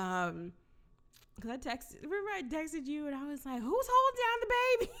 Because remember I texted you and I was like, who's holding down the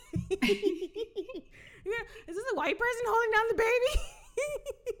baby? Is this a white person holding down the baby?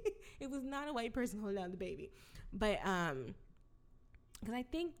 It was not a white person holding down the baby. But, because I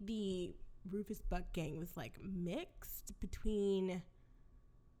think the Rufus Buck gang was like mixed between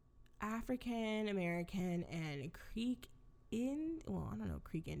African American and Creek Indian. Well, I don't know if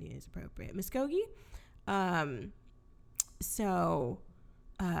Creek Indian is appropriate. Muskogee. So,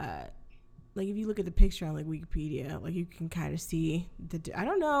 like if you look at the picture on like Wikipedia, like you can kind of see I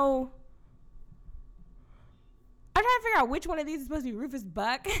don't know. I'm trying to figure out which one of these is supposed to be Rufus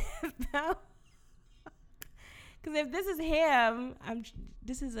Buck. Because if this is him,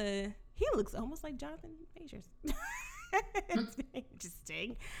 he looks almost like Jonathan Majors. It's very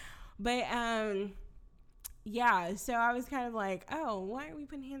interesting. But yeah, so I was kind of like, oh, why are we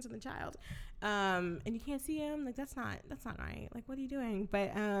putting hands on the child? And you can't see him. Like that's not right. Like, what are you doing?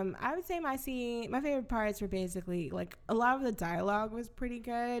 But I would say my favorite parts were basically like a lot of the dialogue was pretty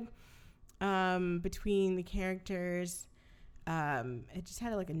good between the characters. It just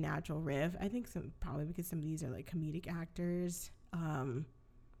had like a natural riff. I think probably because some of these are like comedic actors, and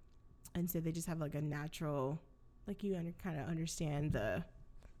so they just have like a natural, like you kind of understand the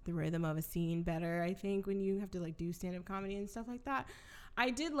rhythm of a scene better, I think, when you have to like do stand-up comedy and stuff like that. I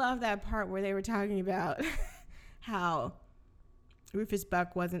did love that part where they were talking about how Rufus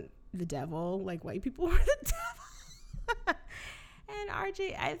Buck wasn't the devil, like white people were the devil. And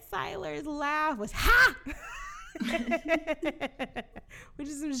R.J. Cyler's laugh was ha, which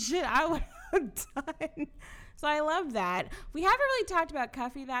is some shit I would have done. So I love that. We haven't really talked about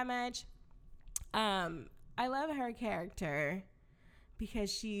Cuffy that much. I love her character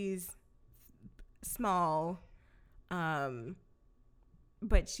because she's small, but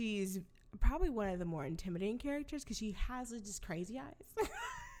she's probably one of the more intimidating characters because she has just crazy eyes.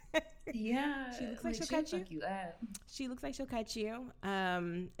 Yeah, she looks like she'll cut you. She looks like she'll cut you.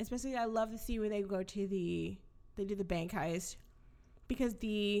 Especially, I love to see where they go to they do the bank heist, because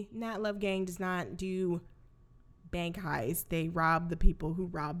the Nat Love gang does not do bank heists. They rob the people who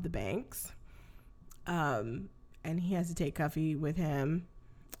rob the banks. And he has to take Cuffy with him.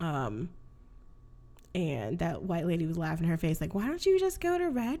 And that white lady was laughing in her face like, why don't you just go to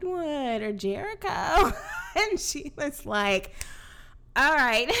Redwood or Jericho? And she was like, all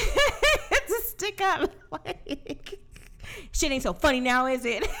right, to stick up. Like, shit ain't so funny now, is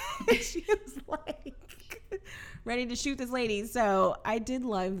it? She was like ready to shoot this lady. So I did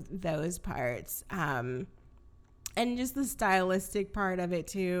love those parts. And just the stylistic part of it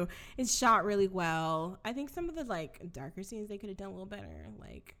too. It's shot really well. I think some of the like darker scenes they could have done a little better,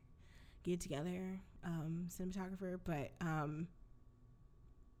 like get together, cinematographer. But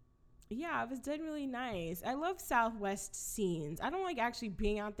yeah, it was done really nice. I love Southwest scenes. I don't like actually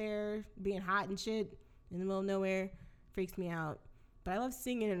being out there, being hot and shit in the middle of nowhere. Freaks me out. But I love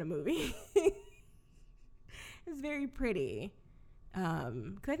seeing it in a movie. It's very pretty.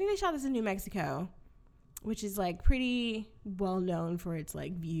 Because I think they shot this in New Mexico, which is like pretty well known for its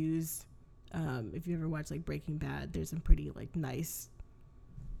like views. If you ever watch like Breaking Bad, there's some pretty like nice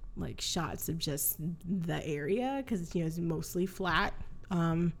like shots of just the area because it's mostly flat,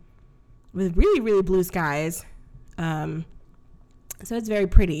 with really really blue skies. So it's very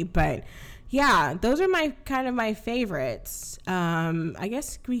pretty. But yeah, those are my favorites. I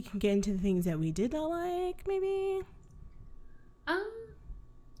guess we can get into the things that we did not like, maybe.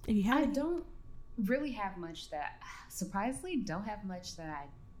 If you have I don't really have much don't have much that I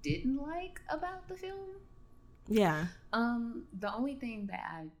didn't like about the film. Yeah. The only thing that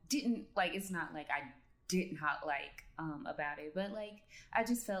I didn't like, it's not like I did not like about it, but like I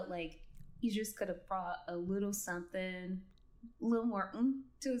just felt like he just could have brought a little something, a little more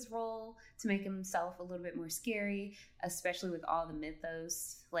to his role to make himself a little bit more scary, especially with all the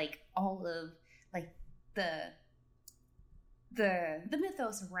mythos, like all of like the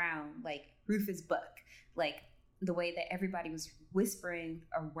mythos around like Rufus Buck, like the way that everybody was whispering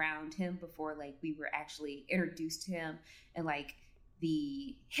around him before like we were actually introduced to him, and like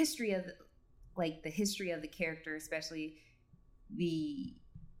the history of the character, especially the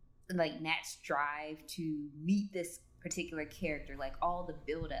like Nat's drive to meet this particular character, like all the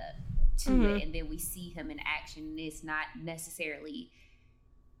build up to it, and then we see him in action, and it's not necessarily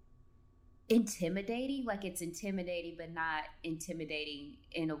intimidating. Like it's intimidating, but not intimidating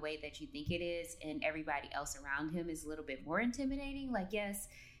in a way that you think it is, and everybody else around him is a little bit more intimidating. Like, yes,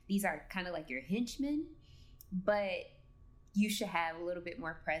 these are kind of like your henchmen, but you should have a little bit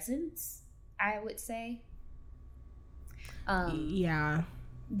more presence, I would say. Yeah,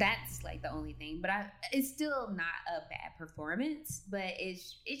 That's like the only thing, but it's still not a bad performance, but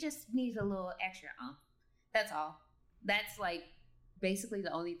it just needs a little extra. That's all. That's like basically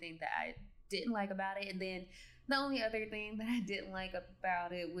the only thing that I didn't like about it. And then the only other thing that I didn't like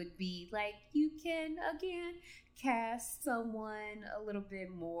about it would be like, you can again cast someone a little bit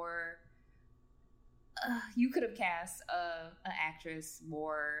more. You could have cast an actress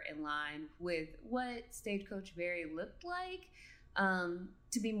more in line with what Stagecoach Mary looked like,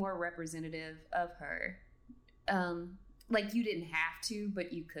 to be more representative of her. Like, you didn't have to,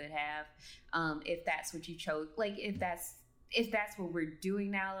 but you could have, if that's what you chose. Like, if that's what we're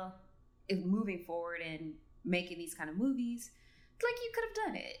doing now, if moving forward and making these kind of movies, like, you could have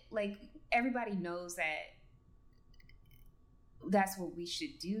done it. Like, everybody knows that that's what we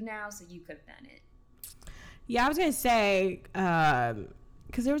should do now, so you could have done it. Yeah, I was gonna say,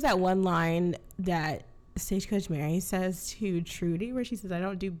 because there was that one line that Stagecoach Mary says to Trudy where she says, "I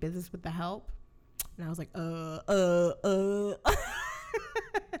don't do business with the help," and I was like,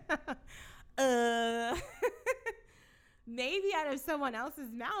 maybe out of someone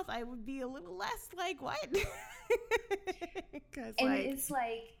else's mouth, I would be a little less like, what? And like, it's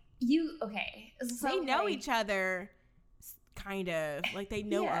like, so they know each other, kind of, like they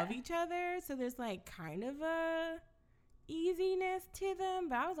know of each other, so there's like kind of a easiness to them,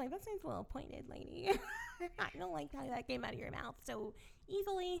 but I was like, that seems a little pointed, lady. I don't like how that came out of your mouth so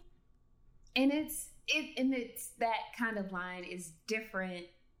easily. And it's that kind of line is different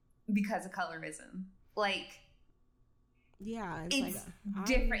because of colorism. Like, yeah, it's like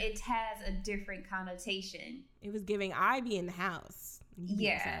different. It has a different connotation. It was giving I be in the house.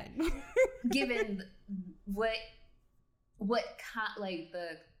 Yeah. Given like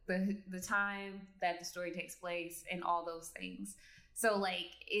the time that the story takes place and all those things. So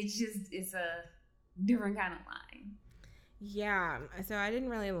like, it's a different kind of line. Yeah, so I didn't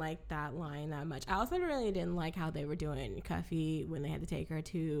really like that line that much. I also really didn't like how they were doing Cuffy when they had to take her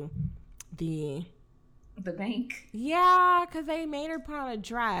to the bank. Yeah, because they made her put on a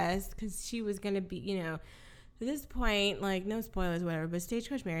dress because she was going to be, at this point, like, no spoilers, whatever, but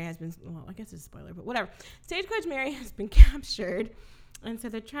Stagecoach Mary has been, well, I guess it's a spoiler, but whatever. Stagecoach Mary has been captured, and so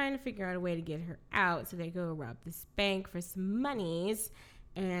they're trying to figure out a way to get her out, so they go rob this bank for some monies,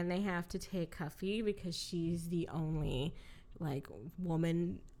 and they have to take Cuffy because she's the only, like,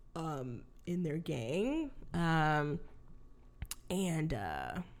 woman in their gang,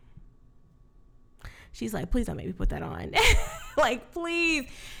 she's like, please don't make me put that on. Like, please.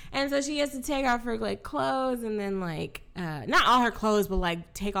 And so she has to take off her, like, clothes and then, like, not all her clothes, but,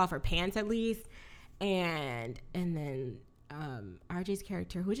 like, take off her pants at least. And then RJ's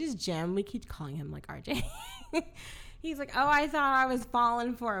character, which is Jim, we keep calling him, like, RJ. He's like, oh, I thought I was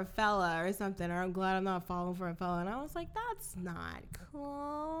falling for a fella or something, or I'm glad I'm not falling for a fella. And I was like, that's not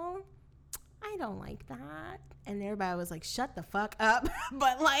cool. I don't like that. And everybody was like, shut the fuck up.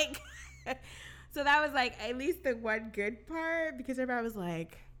 But, like... So that was, like, at least the one good part, because everybody was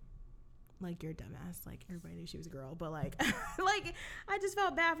like, you're a dumbass. Like, everybody knew she was a girl. But, like, like, I just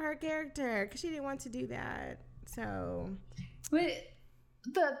felt bad for her character because she didn't want to do that. So. But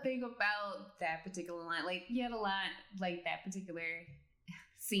the thing about that particular line, like, you had a line, like, that particular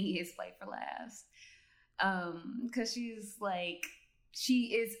scene is played for laughs. Because she's, like,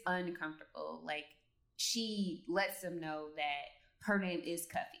 she is uncomfortable. Like, she lets them know that her name is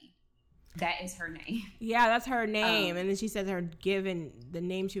Cuffy. That is her name. Yeah, that's her name. And then she says the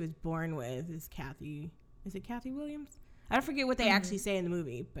name she was born with is Kathy. Is it Kathy Williams? I don't forget what they actually say in the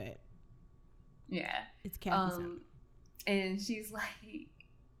movie, but yeah, it's Kathy. And she's like,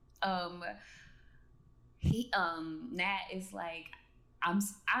 Nat is like,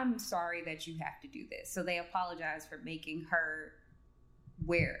 I'm sorry that you have to do this. So they apologize for making her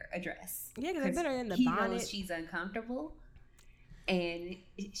wear a dress. Yeah, because they put her in the bonnet. He knows she's uncomfortable. And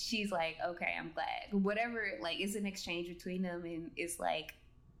she's like, okay, I'm glad. Whatever, like, it's an exchange between them, and it's like,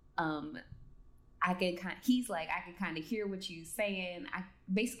 he's like, I can kind of hear what you're saying. I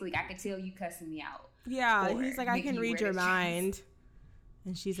could tell you cussing me out. Yeah, he's like, I can read your mind.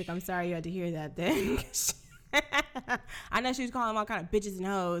 And she's like, I'm sorry you had to hear that then. I know she was calling them all kind of bitches and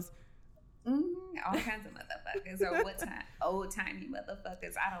hoes. All kinds of motherfuckers, or old-timey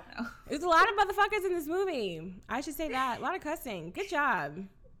motherfuckers. I don't know. There's a lot of motherfuckers in this movie. I should say that. A lot of cussing. Good job.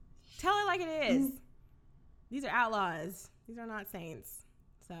 Tell it like it is. These are outlaws. These are not saints.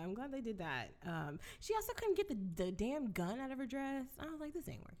 So I'm glad they did that. She also couldn't get the damn gun out of her dress. I was like, this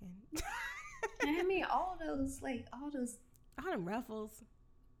ain't working. I mean, all them ruffles.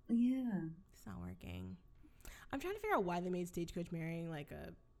 Yeah. It's not working. I'm trying to figure out why they made Stagecoach Mary like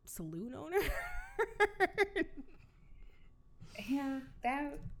a saloon owner.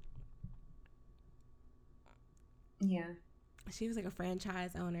 Yeah, She was like a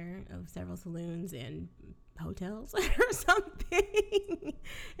franchise owner of several saloons and hotels or something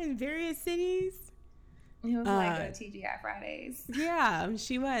in various cities. It was like a TGI Fridays. Yeah,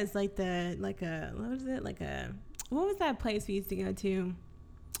 she was like what was it? What was that place we used to go to?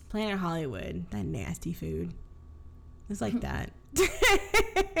 Planet Hollywood. That nasty food. It's like that.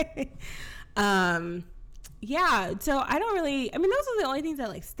 Yeah, so I don't really, I mean, those are the only things that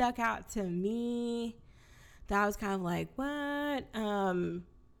like stuck out to me. That was kind of like, what? I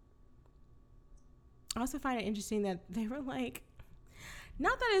also find it interesting that they were like,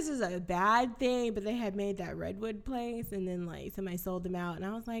 not that this is a bad thing, but they had made that Redwood place and then like somebody sold them out. And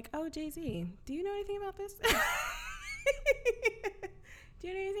I was like, oh, Jay-Z, do you know anything about this? Do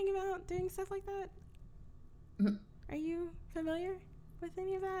you know anything about doing stuff like that? Mm-hmm. Are you familiar with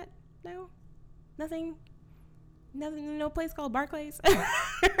any of that? No? Nothing? No place called Barclays?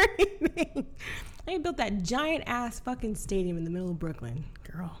 They built that giant ass fucking stadium in the middle of Brooklyn.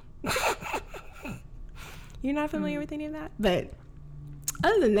 Girl. You're not familiar with any of that? But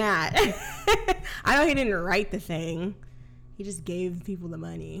other than that, I know he didn't write the thing. He just gave people the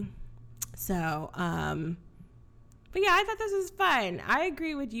money. So, but yeah, I thought this was fun. I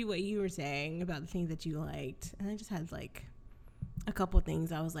agree with you, what you were saying about the things that you liked. And I just had like a couple of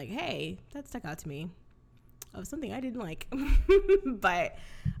things I was like, hey, that stuck out to me. Of something I didn't like. But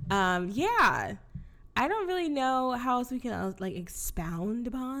yeah, I don't really know how else we can like expound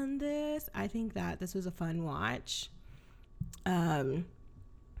upon this. I think that this was a fun watch,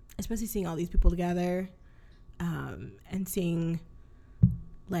 especially seeing all these people together, and seeing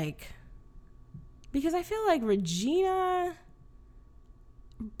like, because I feel like Regina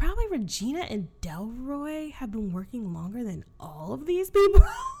and Delroy have been working longer than all of these people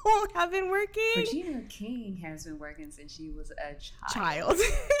have been working. Regina King has been working since she was a child.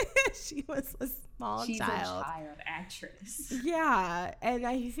 She was a small She's child. She's a child actress. Yeah, and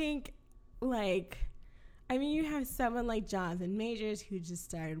I think, like, I mean, you have someone like Jonathan Majors who just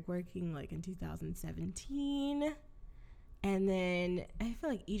started working, like, in 2017. And then I feel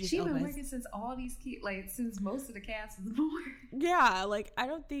like Idris Elba. She's been working since all these kids, like since most of the cast was born. Yeah, like I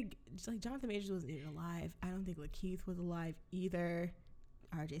don't think like Jonathan Majors wasn't even alive. I don't think Lakeith was alive either.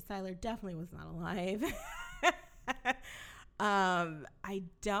 RJ Cyler definitely was not alive. I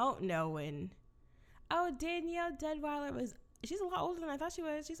don't know when. Oh, Danielle Deadweiler she's a lot older than I thought she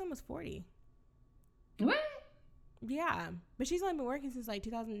was. She's almost 40. What? Yeah, but she's only been working since like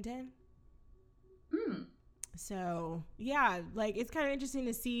 2010. So yeah, like it's kind of interesting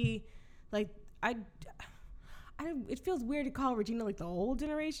to see, like it feels weird to call Regina like the old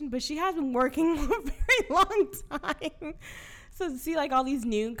generation, but she has been working a very long time. So to see like all these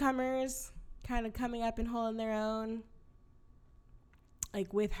newcomers kind of coming up and holding their own,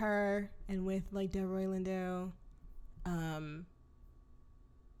 like with her and with like Delroy Lindo,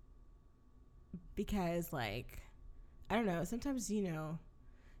 because like I don't know, sometimes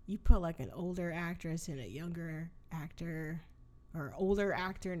you put like an older actress and a younger actor, or older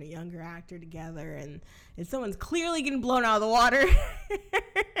actor and a younger actor together, and if someone's clearly getting blown out of the water,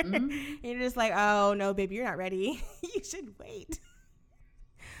 and you're just like, oh no, baby, you're not ready. You should wait.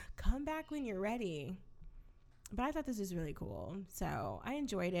 Come back when you're ready. But I thought this was really cool, so I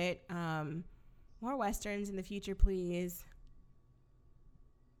enjoyed it. More Westerns in the future, please.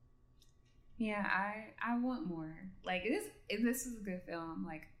 Yeah, I want more. Like this is a good film.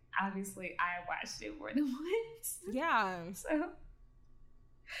 Like obviously I watched it more than once. Yeah. So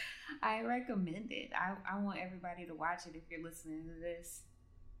I recommend it. I want everybody to watch it if you're listening to this.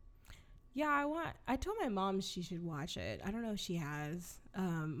 Yeah, I told my mom she should watch it. I don't know if she has.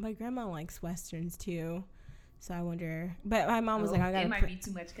 My grandma likes Westerns too. So I wonder, but my mom was like, I gotta. It might be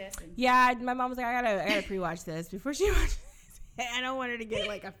too much cussing. Yeah, my mom was like, I gotta pre-watch this before she watches it. I don't want her to get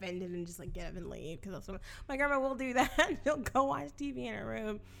like offended and just like get up and leave, because my grandma will do that. She'll go watch TV in her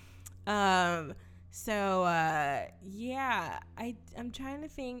room. Yeah, I'm trying to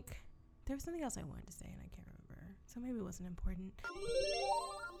think. There was something else I wanted to say and I can't remember. So maybe it wasn't important.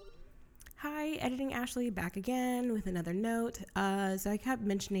 Hi, Editing Ashley back again with another note. So I kept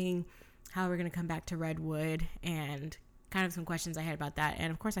mentioning how we're going to come back to Redwood and kind of some questions I had about that.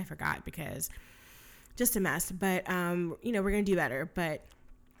 And of course I forgot because just a mess, but we're going to do better. But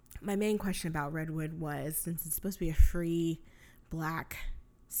my main question about Redwood was, since it's supposed to be a free Black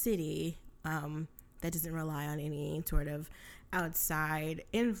city that doesn't rely on any sort of outside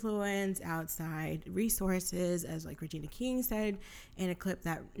influence, outside resources, as like Regina King said in a clip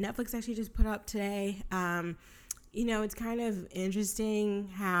that Netflix actually just put up today. It's kind of interesting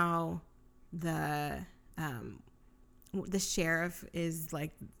how the the sheriff is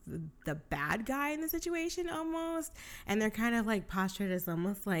like the bad guy in the situation almost, and they're kind of like postured as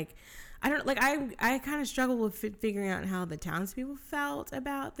almost like, I don't like, I kind of struggle with figuring out how the townspeople felt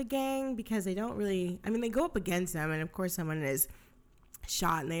about the gang, because they don't really, I mean, they go up against them, and of course someone is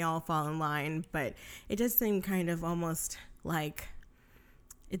shot and they all fall in line, but it does seem kind of almost like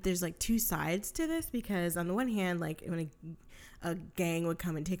there's like two sides to this, because on the one hand, like when a gang would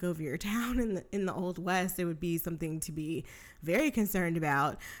come and take over your town in the Old West, it would be something to be very concerned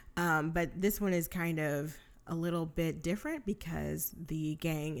about, but this one is kind of a little bit different, because the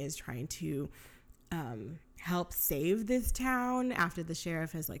gang is trying to help save this town after the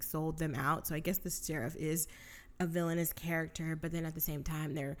sheriff has like sold them out. So I guess the sheriff is a villainous character, but then at the same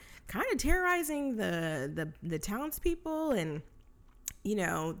time they're kind of terrorizing the townspeople, and you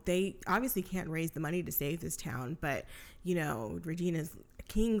know, they obviously can't raise the money to save this town, but you know, Regina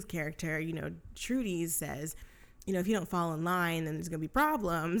King's character, you know, Trudy, says, you know, if you don't fall in line, then there's gonna be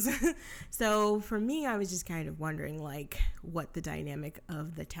problems. So for me, I was just kind of wondering like what the dynamic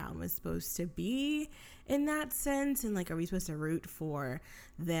of the town was supposed to be in that sense, and like, are we supposed to root for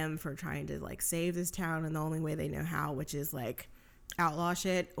them for trying to like save this town in the only way they know how, which is like outlaw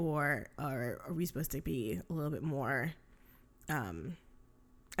shit, or are we supposed to be a little bit more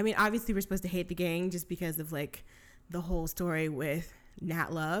I mean, obviously we're supposed to hate the gang just because of like the whole story with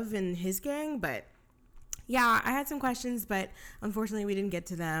Nat Love and his gang, but yeah, I had some questions, but unfortunately we didn't get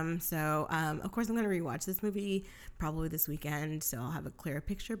to them. So, of course I'm going to rewatch this movie probably this weekend, so I'll have a clearer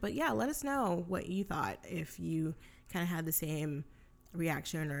picture. But yeah, let us know what you thought, if you kind of had the same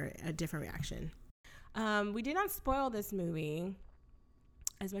reaction or a different reaction. We did not spoil this movie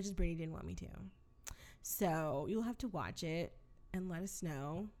as much as Brittany didn't want me to. So you'll have to watch it and let us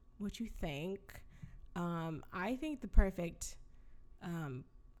know what you think. I think the perfect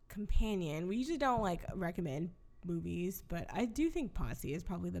companion, we usually don't like recommend movies, but I do think Posse is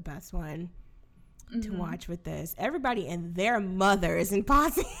probably the best one to watch with this. Everybody and their mother is in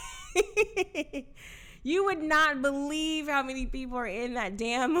Posse. You would not believe how many people are in that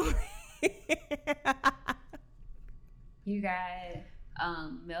damn movie. You got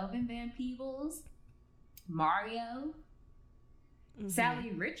Melvin Van Peebles, Mario,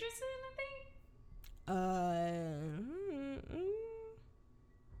 Sally Richardson, I think.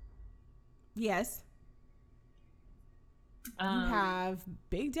 Yes. You have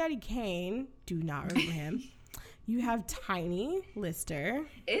Big Daddy Kane. Do not remember him. You have Tiny Lister.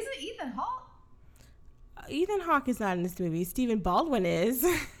 Is it Ethan Hawke? Ethan Hawke is not in this movie. Stephen Baldwin is.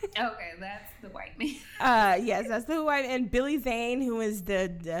 Okay, that's the white man. Yes, that's the white, and Billy Zane, who is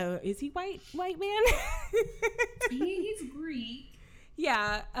is he white man? He's Greek.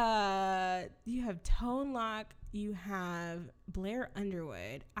 Yeah. You have Tone Loc. You have Blair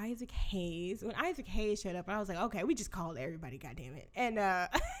Underwood, Isaac Hayes. When Isaac Hayes showed up, I was like, okay, we just called everybody, goddammit. And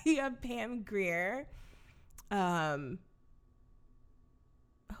you have Pam Grier. Who else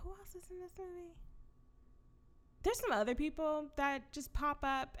is in this movie? There's some other people that just pop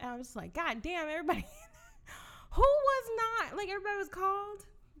up, and I was just like, God damn, everybody. Who was not? Like, everybody was called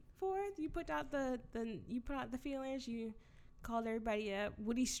forth. You put out the feelers. You called everybody up.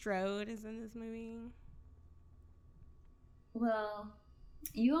 Woody Strode is in this movie. Well,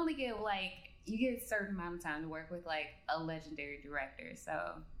 you only get you get a certain amount of time to work with like a legendary director,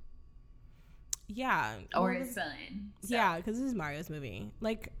 so yeah, or his son. So. Yeah, because this is Mario's movie.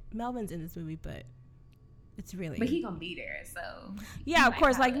 Like, Melvin's in this movie, but it's really. But he gonna be there, so. Yeah, of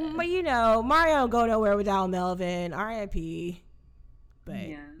course. Like, but you know, Mario don't go nowhere without Melvin. R.I.P. But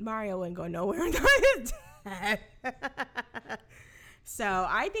yeah. Mario wouldn't go nowhere without his dad. So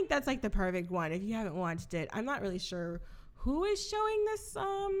I think that's like the perfect one. If you haven't watched it, I'm not really sure who is showing this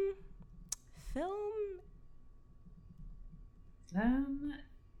film.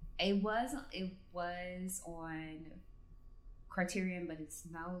 It was on Criterion, but it's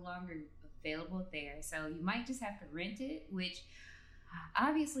no longer available there. So you might just have to rent it, which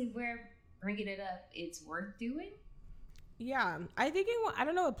obviously if we're bringing it up, it's worth doing. Yeah, I think I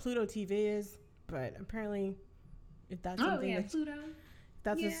don't know what Pluto TV is, but apparently if that's something Pluto.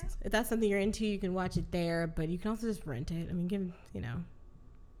 If that's something you're into, you can watch it there, but you can also just rent it. I mean, give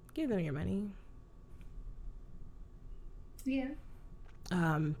them your money. Yeah.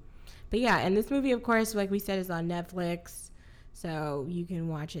 But yeah, and this movie, of course, like we said, is on Netflix, so you can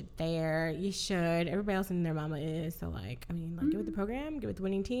watch it there. You should. Everybody else in their mama is. So like, I mean, like, get with the program, get with the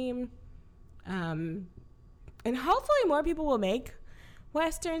winning team, and hopefully more people will make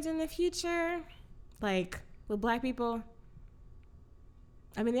Westerns in the future, like with Black people.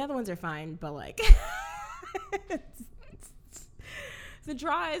 I mean, the other ones are fine, but like, The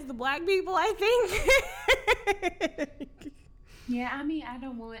draw is the black people, I think. Yeah, I mean, I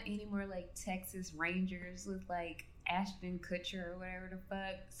don't want any more like Texas Rangers with like Ashton Kutcher or whatever the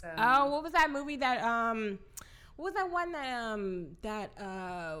fuck. So what was that movie that what was that one that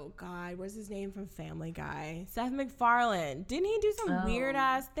oh god, what's his name from Family Guy? Seth MacFarlane. Didn't he do some weird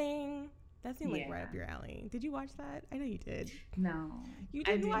ass thing? That seemed like right up your alley. Did you watch that? I know you did. No. You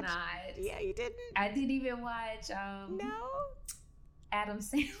didn't watch? Not. Yeah, you didn't. I didn't even watch No. Adam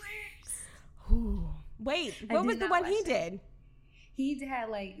Sandler's. Ooh. Wait, what was the one he did? He had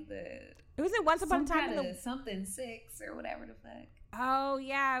like it was in Once Upon a Time in the something 6 or whatever the fuck. Oh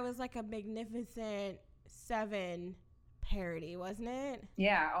yeah, it was like a Magnificent 7 parody, wasn't it?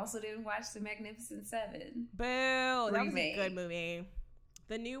 Yeah, I also didn't watch the Magnificent 7. Boo! Remake. That was a good movie.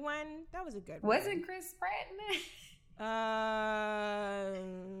 The new one, that was a good one. Wasn't Chris Pratt in it?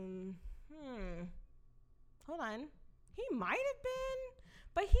 Hold on. He might have been,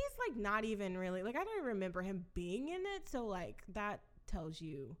 but he's like not even really like I don't remember him being in it. So like that tells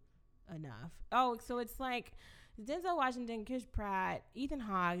you enough. Oh, so it's like Denzel Washington, Chris Pratt, Ethan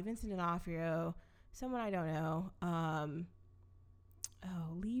Hawke, Vincent D'Onofrio, someone I don't know.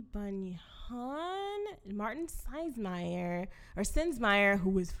 Lee Bunyan, Martin Sinsmeyer, who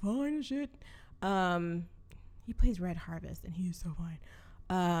was fine as shit. He plays Red Harvest, and he is so fine.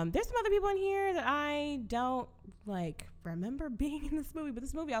 There's some other people in here that I don't like remember being in this movie, but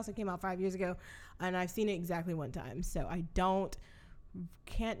this movie also came out 5 years ago, and I've seen it exactly one time, so I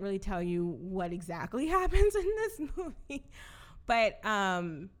can't really tell you what exactly happens in this movie. But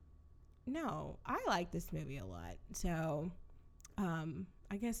no, I like this movie a lot. So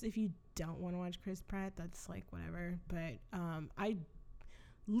I guess if you don't want to watch Chris Pratt, that's like whatever. But I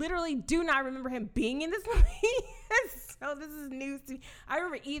literally do not remember him being in this movie. So this is news to me. I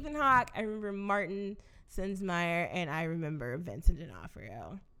remember Ethan Hawke, I remember Martin Sinsmeyer, and I remember Vincent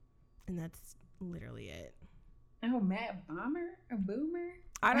D'Onofrio. And that's literally it. Oh, Matt Boomer?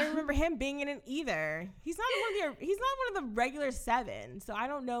 I don't remember him being in it either. He's not one of the regular 7, so I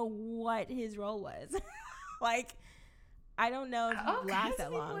don't know what his role was. Like, I don't know if he lasts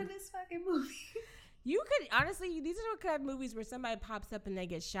that long. In this fucking movie. You could honestly, these are the kind of movies where somebody pops up and they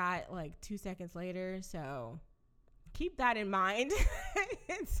get shot like 2 seconds later. So keep that in mind.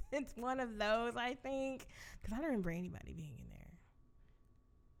 It's one of those, I think, because I don't remember anybody being in there.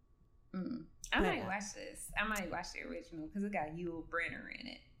 I might watch this. I might watch the original because it got Yul Brynner in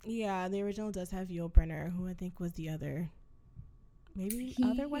it. Yeah, the original does have Yul Brynner, who I think was the other,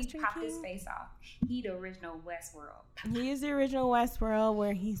 other Western He popped king? his face off. He the original Westworld. He is the original Westworld,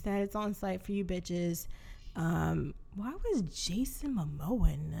 where he said it's on site for you bitches. Why was Jason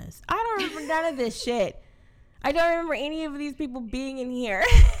Momoa in this? I don't remember none of this shit. I don't remember any of these people being in here.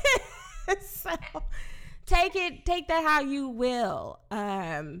 So take that how you will.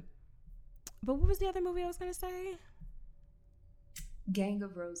 But what was the other movie I was going to say? Gang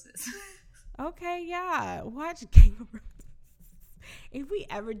of Roses. Okay, yeah. Watch Gang of Roses. If we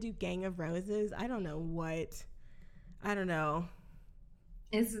ever do Gang of Roses, I don't know.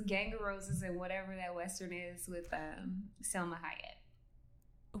 It's Gang of Roses and whatever that Western is with Selma Hayek.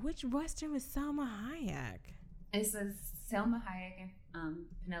 Which Western was Selma Hayek? It says Selma Hayek and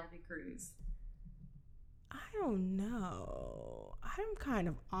Penelope Cruz. I don't know. I'm kind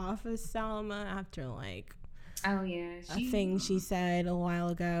of off of Selma after like a thing she said a while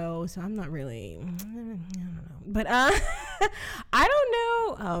ago, so I'm not really. I don't know, but I don't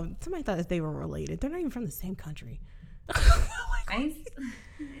know. Somebody thought that they were related. They're not even from the same country.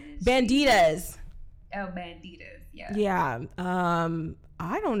 Banditas. Oh, Banditas. Yeah. Yeah.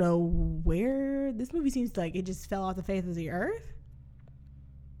 I don't know where this movie seems like it just fell off the face of the earth.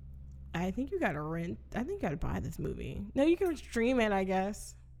 I think you gotta buy this movie. No, you can stream it, I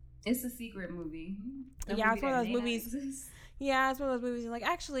guess. It's a secret movie. Yeah, it's one of those movies. Yeah, it's one of those movies. Like,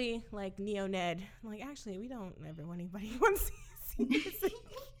 actually, like Neo Ned. Like, actually, we don't ever want anybody wants to see this again.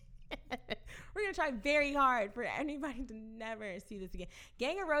 We're gonna try very hard for anybody to never see this again.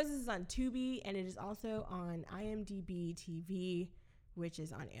 Gang of Roses is on Tubi, and it is also on IMDb TV, which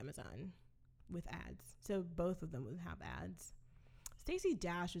is on Amazon with ads. So both of them would have ads. Stacey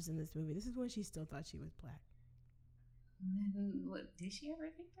Dash was in this movie. This is when she still thought she was black. What, did she ever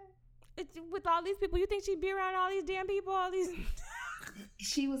think that? With all these people, you think she'd be around all these damn people? All these.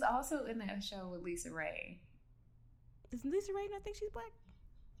 She was also in that show with Lisa Ray. Does Lisa Ray not think she's black?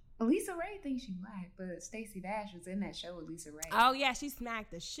 Lisa Ray thinks she's black, but Stacey Dash was in that show with Lisa Ray. Oh yeah, she smacked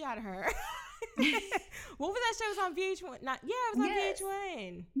the shit out of her. What was that show? It was on VH1. It was on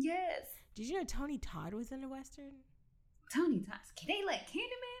VH1. Yes. Did you know Tony Todd was in a Western? Tony Todd. Can they let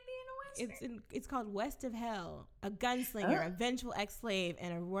Candyman be in a It's called West of Hell. A gunslinger, a vengeful ex-slave,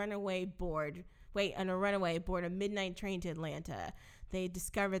 and a runaway board a midnight train to Atlanta. They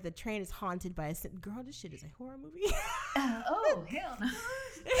discover the train is haunted by girl. This shit is a horror movie. Oh hell no!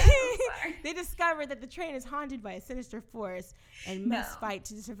 They discover that the train is haunted by a sinister force and must fight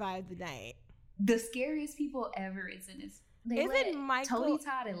to survive the night. The scariest people ever is in this. Isn't Michael Tony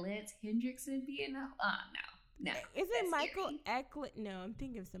Todd and Lance Hendrickson be in? No. Isn't Michael Eklund? No, I'm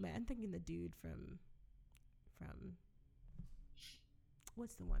thinking of somebody. I'm thinking the dude from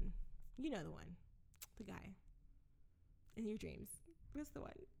what's the one? You know the one, the guy in your dreams. What's the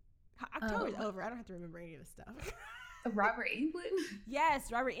one? October's over. I don't have to remember any of this stuff. Robert Englund? Yes,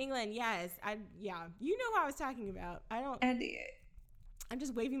 Robert Englund. Yes. You know who I was talking about. I did. I'm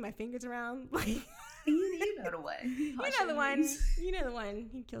just waving my fingers around. Like you know the one. You know the one.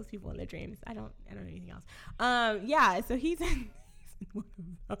 He kills people in their dreams. I don't know anything else. Yeah, so he's in one of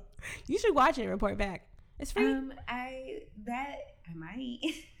those. You should watch it and report back. It's free. I might.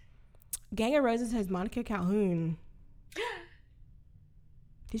 Gang of Roses has Monica Calhoun.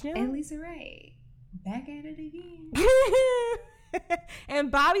 Did you know? And Lisa Ray. Back at it again.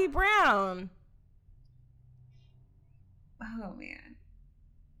 And Bobby Brown. Oh, man.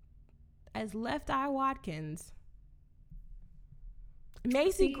 As Left Eye Watkins.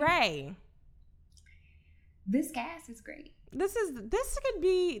 Macy Gray. This cast is great. This could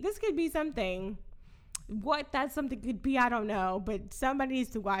be something. What that something could be, I don't know. But somebody needs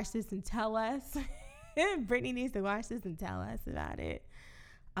to watch this and tell us. Brittany needs to watch this and tell us about it.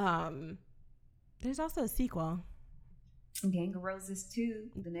 There's also a sequel. Gang of Roses 2,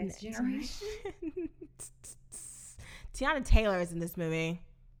 The Next Generation. Tiana Taylor is in this movie.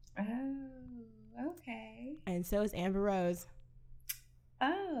 Oh, okay. And so is Amber Rose.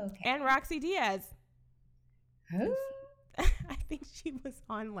 Oh, okay. And Roxy Diaz. Who? I think she was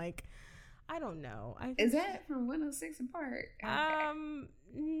on I don't know. Is that from 106 and Park? Okay.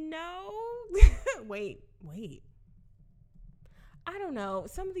 No. Wait. I don't know.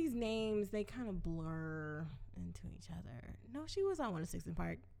 Some of these names, they kind of blur into each other. No, she was on 106 and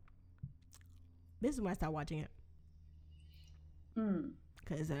Park. This is when I stopped watching it.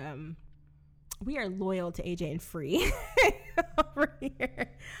 Because we are loyal to AJ and Free over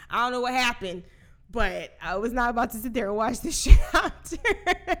here. I don't know what happened, but I was not about to sit there and watch this shit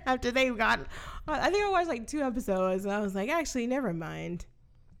after they got. I think I watched 2 episodes, and I was like, actually, never mind.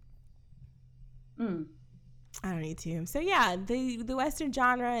 I don't need to. So yeah, the Western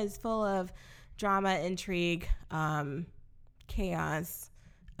genre is full of drama, intrigue, chaos,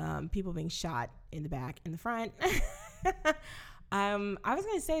 people being shot in the back and the front. I was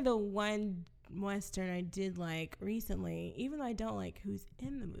gonna say the one Western I did like recently, even though I don't like who's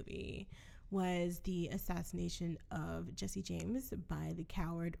in the movie, was The Assassination of Jesse James by the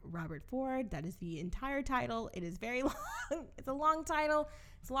coward Robert Ford. That is the entire title. It is very long. It's a long title.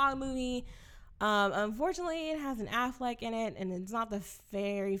 It's a long movie. Unfortunately, it has an Affleck in it, and it's not the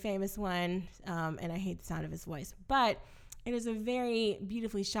very famous one, and I hate the sound of his voice, but it is a very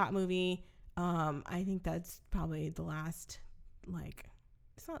beautifully shot movie. I think that's probably the last,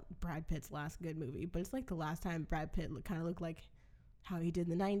 it's not Brad Pitt's last good movie, but it's the last time Brad Pitt kind of looked like how he did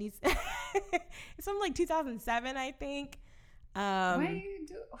in the 90s. It's from 2007, I think. You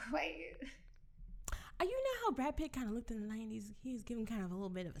know how Brad Pitt kind of looked in the 90s? He was given kind of a little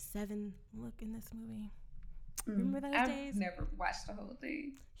bit of a 7 look in this movie. Remember those days? I've never watched the whole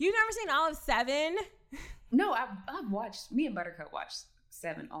thing. You've never seen all of 7? No, I've watched. Me and Buttercup watched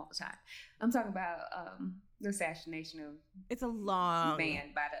 7 all the time. I'm talking about the assassination of. It's a long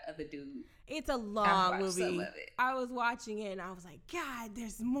man by the other dude. It's a long movie. Some of it. I was watching it and I was like, God,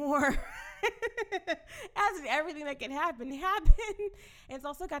 there's more. As if everything that can happen happened. It's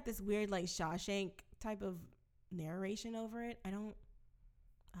also got this weird Shawshank type of narration over it. I don't know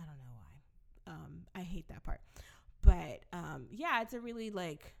why. I hate that part. But yeah, it's a really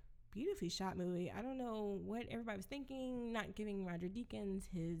beautifully shot movie. I don't know what everybody was thinking, not giving Roger Deakins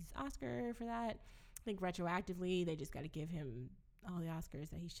his Oscar for that. I think retroactively they just got to give him all the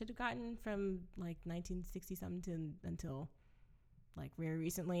Oscars that he should have gotten from 1960 something until very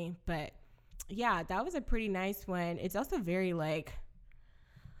recently. But yeah, that was a pretty nice one. It's also very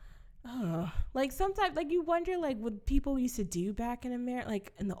sometimes you wonder what people used to do back in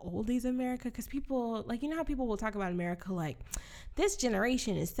America, in the oldies America, because people you know how people will talk about America this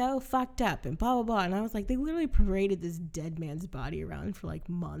generation is so fucked up and blah blah blah, and I was they literally paraded this dead man's body around for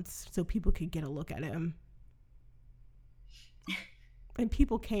months so people could get a look at him. And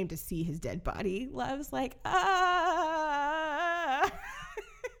people came to see his dead body. I was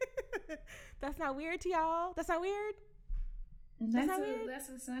that's not weird to y'all? That's not weird? That's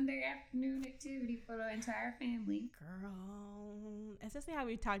a Sunday afternoon activity for the entire family. Girl, especially how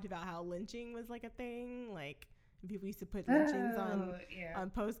we talked about how lynching was like a thing. Like people used to put lynchings on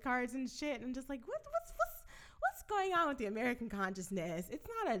postcards and shit. And I'm just like, what's going on with the American consciousness? It's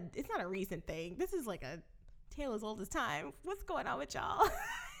not a recent thing. This is like a tale as old as time. What's going on with y'all?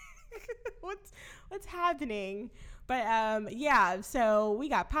 what's happening? But yeah, so we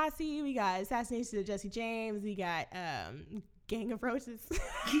got Posse, we got Assassination of Jesse James, we got Gang of Roses.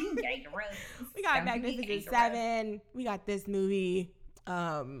 Gang of Roses. We got Magnificent Seven. We got this movie.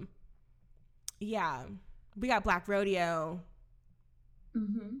 Yeah, we got Black Rodeo.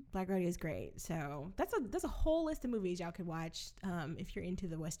 Mm-hmm. Black Rodeo is great. So that's a whole list of movies y'all could watch if you're into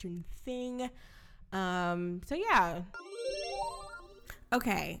the Western thing. So yeah.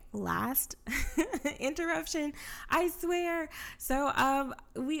 Okay, last interruption, I swear. So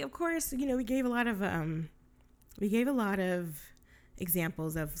we of course, we gave a lot of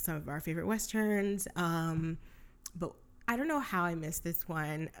examples of some of our favorite Westerns. But I don't know how I missed this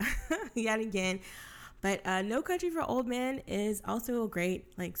one yet again. But No Country for Old Men is also a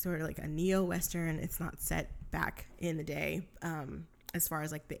great, like, sort of like a neo-Western. It's not set back in the day as far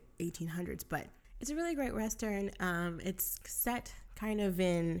as like the 1800s, but it's a really great Western. It's set kind of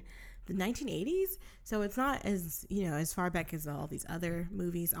in the 1980s, so it's not as as far back as all these other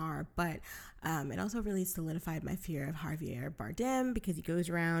movies are, but it also really solidified my fear of Javier Bardem because he goes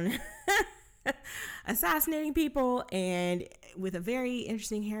around assassinating people and with a very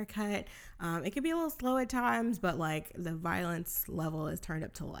interesting haircut. It can be a little slow at times, but like the violence level is turned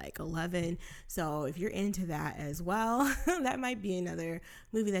up to like 11, so if you're into that as well, that might be another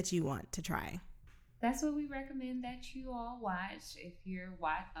movie that you want to try. That's what we recommend that you all watch if you're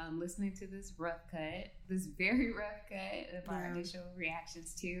listening to this very rough cut of our initial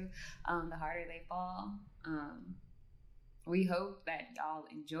reactions to The Harder They Fall. We hope that y'all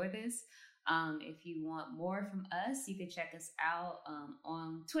enjoy this. If you want more from us, you can check us out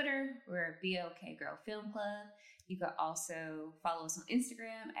on Twitter. We're BLK Girl Film Club. You could also follow us on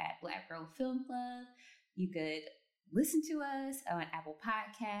Instagram at Black Girl Film Club. You could listen to us on Apple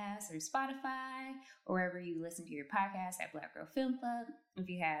Podcasts or Spotify, or wherever you listen to your podcast at Black Girl Film Club. If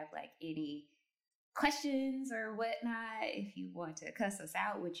you have like any questions or whatnot, if you want to cuss us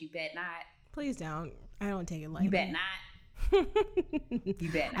out, which you bet not. Please don't. I don't take it lightly. You bet not.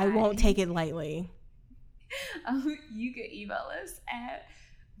 You bet not. I won't take it lightly. You can email us at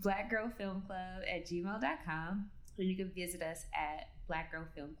blackgirlfilmclub@gmail.com, or you can visit us at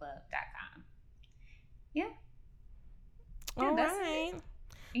blackgirlfilmclub.com. Yeah. All right.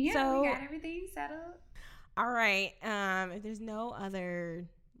 Yeah, so, we got everything settled. All right. If there's no other,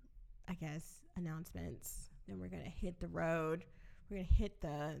 I guess, announcements, then we're going to hit the road. We're going to hit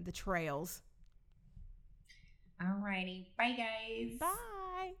the trails. All righty. Bye, guys.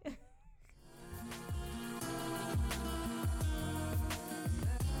 Bye.